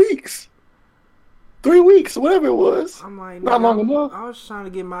for 2 weeks. 3 weeks, whatever it was. I'm like, not long enough. I was trying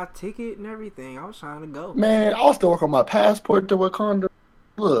to get my ticket and everything. I was trying to go. Man, I was still working on my passport to Wakanda.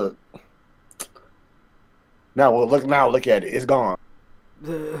 Look. Now look at it. It's gone.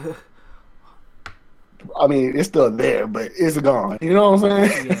 I mean, it's still there, but it's gone. You know what I'm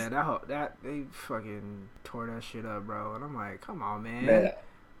saying? Yeah, that they fucking tore that shit up, bro. And I'm like, come on, man.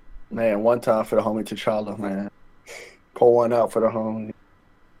 Man, one time for the homie T'Challa, man. Pour one out for the homie.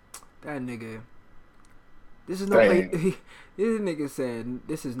 That nigga. This is no place. This nigga said,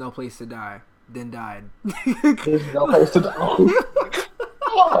 "This is no place to die." Then died. This is no place to die.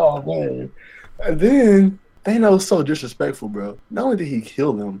 Oh man! And then Thanos so disrespectful, bro. Not only did he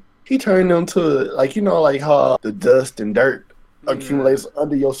kill them, he turned them to like how the dust and dirt accumulates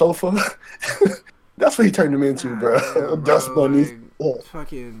under your sofa. That's what he turned them into, bro. Dust bunnies.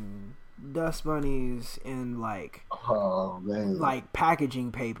 Fucking dust bunnies and oh man, like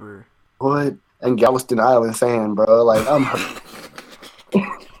packaging paper. What? And Galveston Island sand, bro. Like I'm hurt.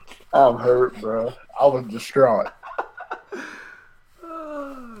 I'm hurt, bro. I was distraught.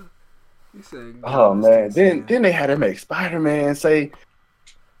 You said oh man, then they had to make Spider-Man say,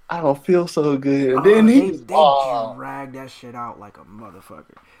 I don't feel so good. And then he just, they dragged that shit out like a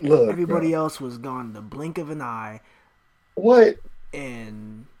motherfucker. look, Everybody bro. else was gone in the blink of an eye, What?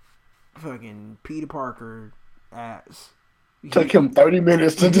 and fucking Peter Parker ass. Took him 30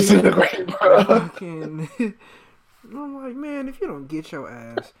 minutes to disintegrate, bro. Fucking. I'm like, man, if you don't get your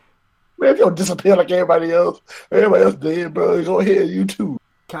ass, Man, if you don't disappear like everybody else dead, bro, go ahead, you too.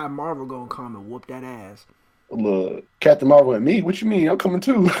 Captain Marvel gonna come and whoop that ass. Look, Captain Marvel and me, what you mean? I'm coming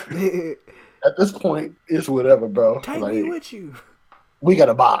too. At this point, it's whatever, bro. Take Like, me with you. we got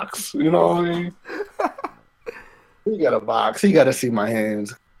a box, you know what I mean? We got a box. He got to see my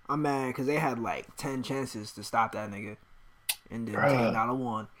hands. I'm mad because they had like 10 chances to stop that nigga, and then Bruh. 10 out of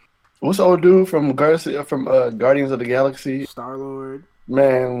 1. What's the old dude from Guardians of the Galaxy? Star-Lord.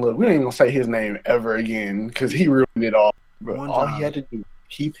 Man, look, we ain't gonna say his name ever again because he ruined it all. But One all job. he had to do,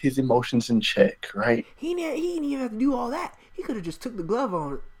 keep his emotions in check, right? He didn't even have to do all that. He could have just took the glove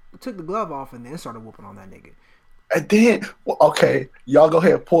off, and then started whooping on that nigga. And then, well, okay, y'all go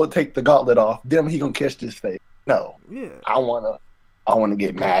ahead, take the gauntlet off. Then he gonna catch this face. No, Yeah. I wanna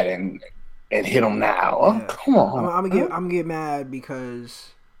get mad and hit him now. Oh, Yeah. come on. I'm gonna get mad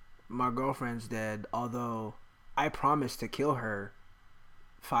because my girlfriend's dead. Although I promised to kill her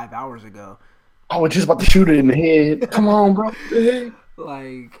 5 hours ago. I was just about to shoot it in the head. Come on, bro.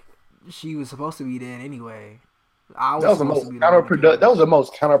 Like, she was supposed to be dead anyway. That was the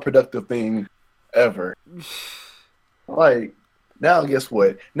most counterproductive thing ever. Like, now guess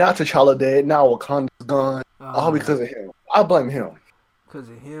what? Now T'Challa dead. Now Wakanda's gone. All because of him. I blame him. Because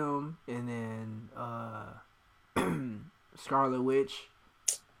of him, and then Scarlet Witch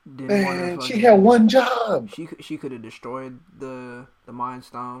didn't want to. Man, she had one job. She could have destroyed the Mind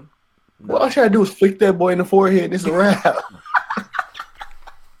Stone. No. All I tried to do was flick that boy in the forehead, and it's a wrap.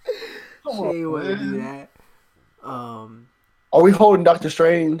 She ain't want to do that. Are we holding Doctor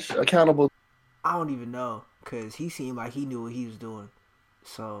Strange accountable? I don't even know, because he seemed like he knew what he was doing.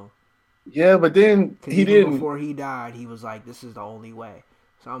 So yeah, but then he didn't. Before he died, he was like, "This is the only way."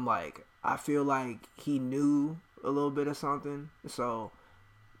 So I'm like, I feel like he knew a little bit of something. So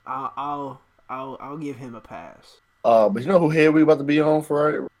I'll give him a pass. But you know who head we about to be on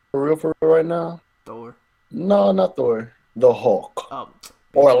for real right now? Thor. No, not Thor. The Hulk. Oh,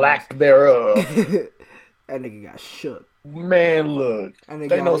 or lack thereof. That nigga got shook. Man, look.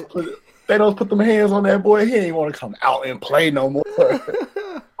 Thanos put them hands on that boy. He ain't want to come out and play no more.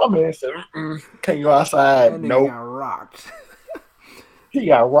 My man said, can't go outside. That nigga Nope. got rocked. He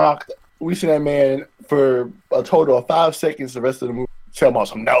got rocked. We see that man for a total of 5 seconds. The rest of the movie, tell him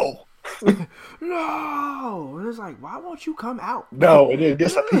some no. No. And it's like, why won't you come out? No, it didn't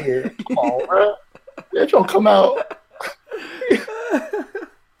disappear. Come on, bro. They don't come out.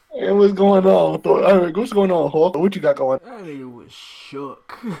 And what's going on? What's going on, Hulk? What you got going? That nigga was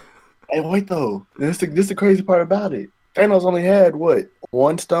shook. Hey, wait though. This the crazy part about it. Thanos only had what?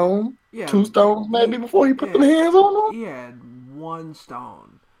 1 stone? Yeah. 2 stones maybe before he put them hands on him? He had 1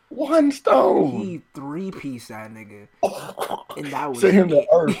 stone. 1 stone. He 3-piece that nigga. And that was Sit him to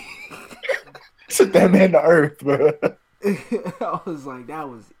earth. Sit that man to earth, bro. I was like, that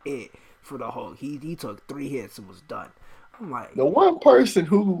was it for the Hulk. He took 3 hits and was done. I'm like, the one person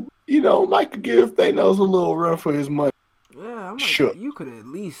who, might give Thanos a little run for his money. Yeah, I'm like, shook. You could at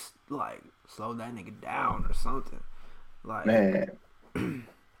least slow that nigga down or something. Like, man. And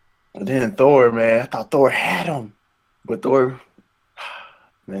then Thor, man, I thought Thor had him, but Thor,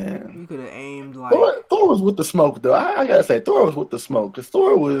 man, you could have aimed Thor was with the smoke though. I gotta say, Thor was with the smoke because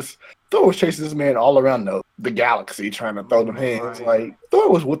Thor was chasing this man all around the galaxy trying to throw them hands. Right. Like Thor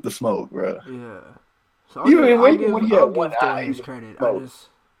was with the smoke, bro. Yeah. So I'll give Thor his credit.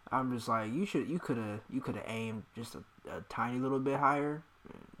 I'm just like, you could have aimed just a tiny little bit higher,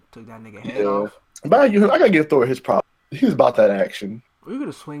 and took that nigga head off. But I gotta give Thor his props. He was about that action. Or you could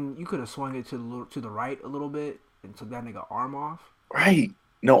have swung it to the right a little bit and took that nigga arm off. Right.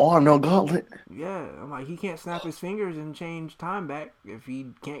 No arm, no gauntlet. Yeah, I'm like, he can't snap his fingers and change time back if he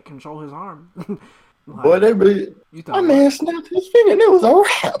can't control his arm. Like, boy, my man snapped his finger and it was a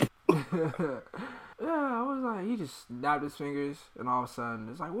wrap. Yeah, I was like, he just snapped his fingers, and all of a sudden,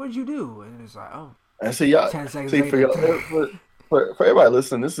 it's like, what'd you do? And it's like, oh. And see, y'all, 10 seconds later. For everybody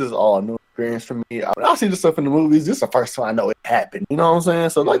listening, this is all a new experience for me. I see this stuff in the movies. This is the first time I know it happened. You know what I'm saying?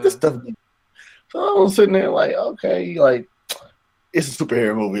 So, this stuff. So, I'm sitting there like, okay, it's a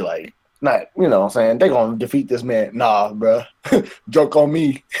superhero movie. Like, not, you know what I'm saying? They're going to defeat this man. Nah, bruh. Joke on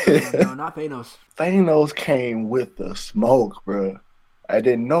me. No, not Thanos. Thanos came with the smoke, bruh. I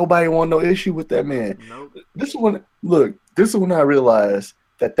didn't. Nobody want no issue with that man. Nope. This is when I realized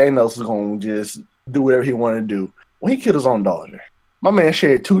that Thanos was gonna just do whatever he wanted to do. When he killed his own daughter, My man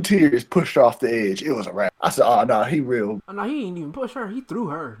shed 2 tears, pushed her off the edge. It was a wrap. I said, "Oh no, he real." Oh no, he didn't even push her. He threw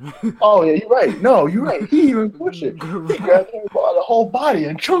her. Oh yeah, you're right. No, you're right. He even pushed it. He Grabbed grabbed her by the whole body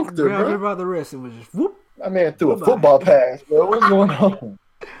and chunked her, her bro. by the wrist and was just whoop. My man threw a Bye-bye. football pass, bro. What's going on?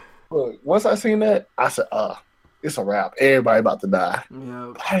 Look, once I seen that, I said, it's a wrap. Everybody about to die.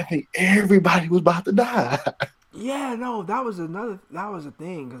 Yeah. I didn't think everybody was about to die. Yeah, no, that was a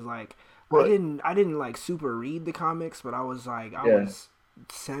thing because like What? I didn't like super read the comics, but I was like I Yeah. was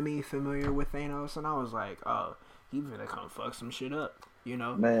semi familiar with Thanos, and I was like, oh, he's gonna come fuck some shit up, you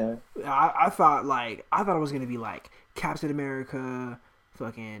know. Man. I thought it was gonna be like Captain America,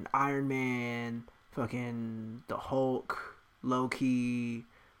 fucking Iron Man, fucking the Hulk, Loki,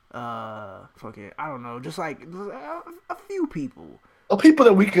 fucking I don't know, just like a few people. People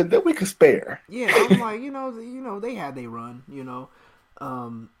that we could spare. Yeah, I'm like, they had their run, it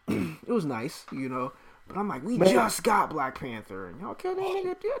was nice, but I'm like, we Man. just got Black Panther, and y'all killed that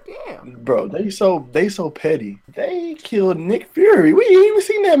nigga, damn. Bro, they so petty. They killed Nick Fury. We ain't even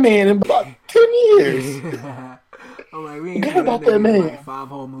seen that man in about 10 years. I'm like, we ain't Forget seen about that that nigga in man. like 5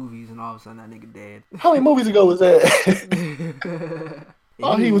 whole movies, and all of a sudden that nigga dead. How many movies ago was that?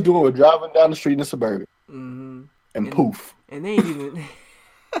 All he was doing was driving down the street in a Suburban. Mm-hmm. And poof. And they ain't even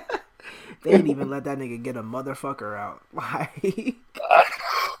they ain't even let that nigga get a motherfucker out. Like,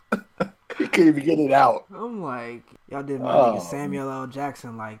 He couldn't even get it out. I'm like, y'all did my Oh. nigga Samuel L.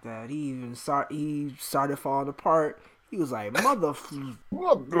 Jackson like that. He started falling apart. He was like, mother.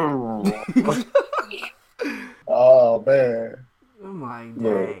 Oh man. I'm like,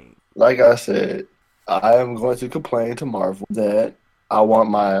 Look. dang. Like I said, I am going to complain to Marvel that I want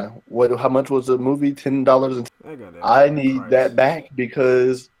my how much was the movie? $10. I got that. I need price. that back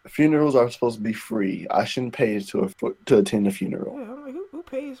because funerals are supposed to be free. I shouldn't pay to attend a funeral. Yeah, I'm like, who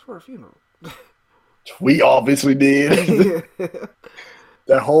pays for a funeral? We obviously did.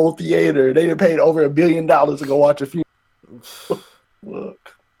 That whole theater, they paid over $1 billion to go watch a funeral.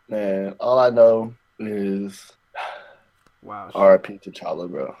 Look, man, all I know is Wow. shit. R.I.P. T'Challa,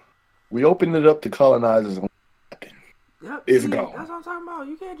 bro. We opened it up to colonizers. Yep, It's see, gone. That's what I'm talking about.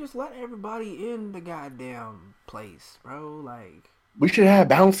 You can't just let everybody in the goddamn place, bro. Like, We should have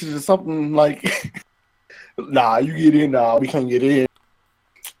bounces or something like. Nah, you get in. Nah, we can't get in.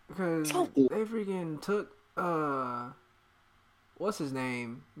 because Something. they freaking took what's his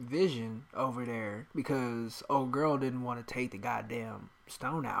name, Vision, over there because old girl didn't want to take the goddamn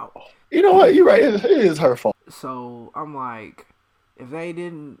stone out. You know what? You're right. It is her fault. So I'm like, if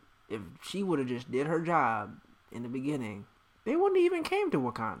she would have just did her job in the beginning, they wouldn't have even came to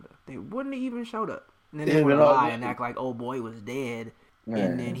Wakanda. They wouldn't have even showed up. And then they Yeah, would but lie all- and act like old boy was dead.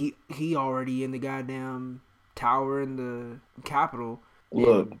 Man. And then he already in the goddamn tower in the capital.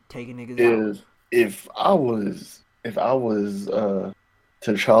 Look, and taking niggas out. if I was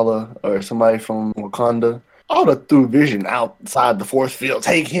T'Challa or somebody from Wakanda, I would have threw Vision outside the force field.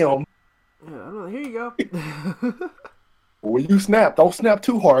 Take him. Yeah, I don't know. Here you go. When you snap, don't snap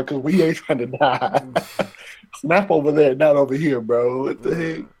too hard because we ain't trying to die. Snap over there, not over here, bro. What the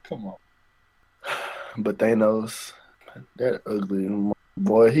heck? Come on. But Thanos, that ugly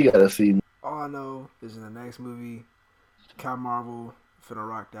boy, he gotta see me. All I know is in the next movie, Cap Marvel finna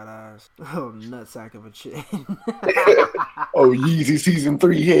rock that ass. Oh, nutsack of a chick. Oh, Yeezy season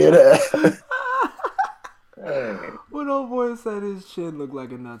 3 head. Hey. When old boy said his chin looked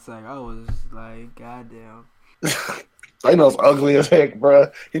like a nutsack, I was like, goddamn. Thanos ugly as heck, bro.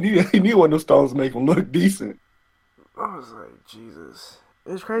 He need one of those stones to make him look decent. I was like, Jesus.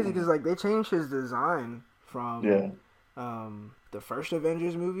 It's crazy because like they changed his design from the first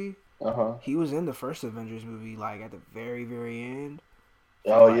Avengers movie. Uh-huh. He was in the first Avengers movie like at the very, very end.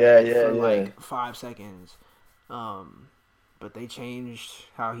 Oh, Like, yeah, for yeah. like 5 seconds. But they changed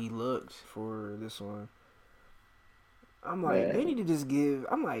how he looked for this one. I'm like, Man. they need to just give.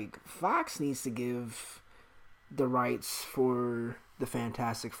 I'm like, Fox needs to give the rights for the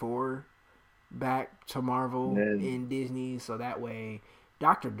Fantastic Four back to Marvel Man. in Disney, so that way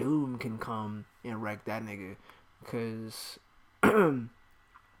Doctor Doom can come and wreck that nigga. Cause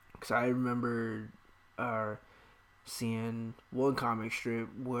I remember seeing one comic strip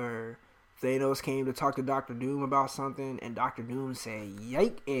where Thanos came to talk to Doctor Doom about something, and Doctor Doom said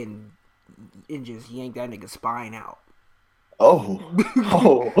 "yank" and just yanked that nigga's spine out. Oh.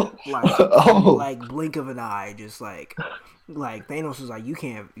 Oh. Oh. Like blink of an eye, just like Thanos was like,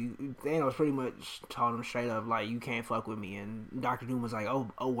 Thanos pretty much told him straight up like, you can't fuck with me, and Doctor Doom was like,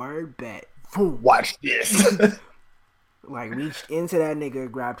 oh, a word, bet. Boom. Watch this. Like reached into that nigga,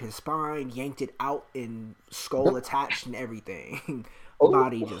 grabbed his spine, yanked it out, and skull attached and everything. Oh.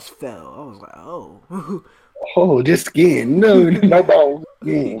 Body just fell. I was like, oh. Oh, just skin. No, no bone.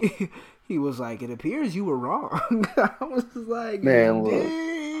 Skin. He was like, it appears you were wrong. I was like, Man, look.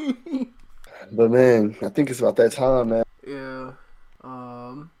 dang. But man, I think it's about that time, man. Yeah.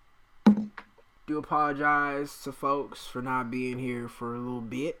 Um, do apologize to folks for not being here for a little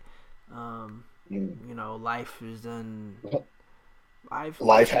bit. Um, Mm. you know, life is done.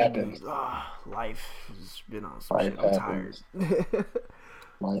 Life happens. Life has been on some Life shit. I'm tired. happens.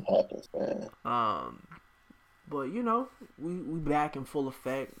 Life happens, man. But you know, we back in full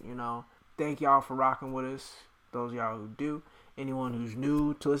effect. You know, thank y'all for rocking with us. Those of y'all who do. Anyone who's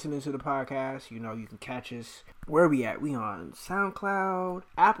new to listening to the podcast, you know, you can catch us. Where we at? We on SoundCloud,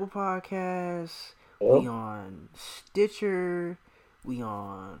 Apple Podcasts. Yep. We on Stitcher. We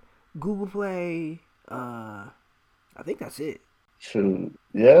on Google Play. I think that's it. Shoot.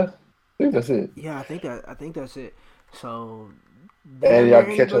 Yeah. I think that's it. Yeah, I think that's it. So, And damn y'all near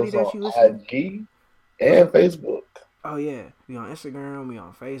can catch anybody us that on you listen. IG and Facebook. Oh yeah, we on Instagram, we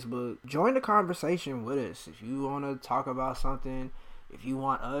on Facebook. Join the conversation with us if you want to talk about something. If you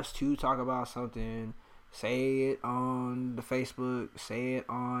want us to talk about something, say it on the Facebook, say it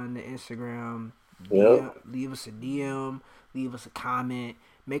on the Instagram. Yep. Leave us a DM, leave us a comment,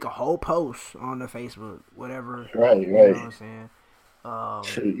 make a whole post on the Facebook, whatever. Right, You know right. what I'm saying?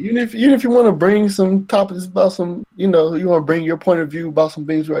 Shoot. Even if you want to bring some topics about some, you want to bring your point of view about some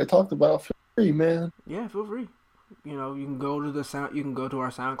things we already talked about, feel free, man. Yeah, feel free. You know, you can go to you can go to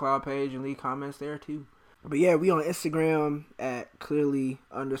our SoundCloud page and leave comments there too. But yeah, we on Instagram at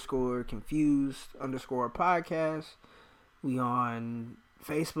clearly_confused_podcast. We on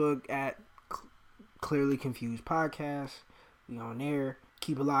Facebook at Clearly Confused Podcast. We on there.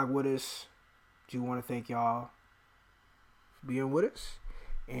 Keep a log with us. Do want to thank y'all for being with us.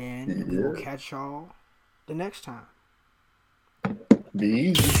 And we will catch y'all the next time.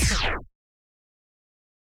 Be easy.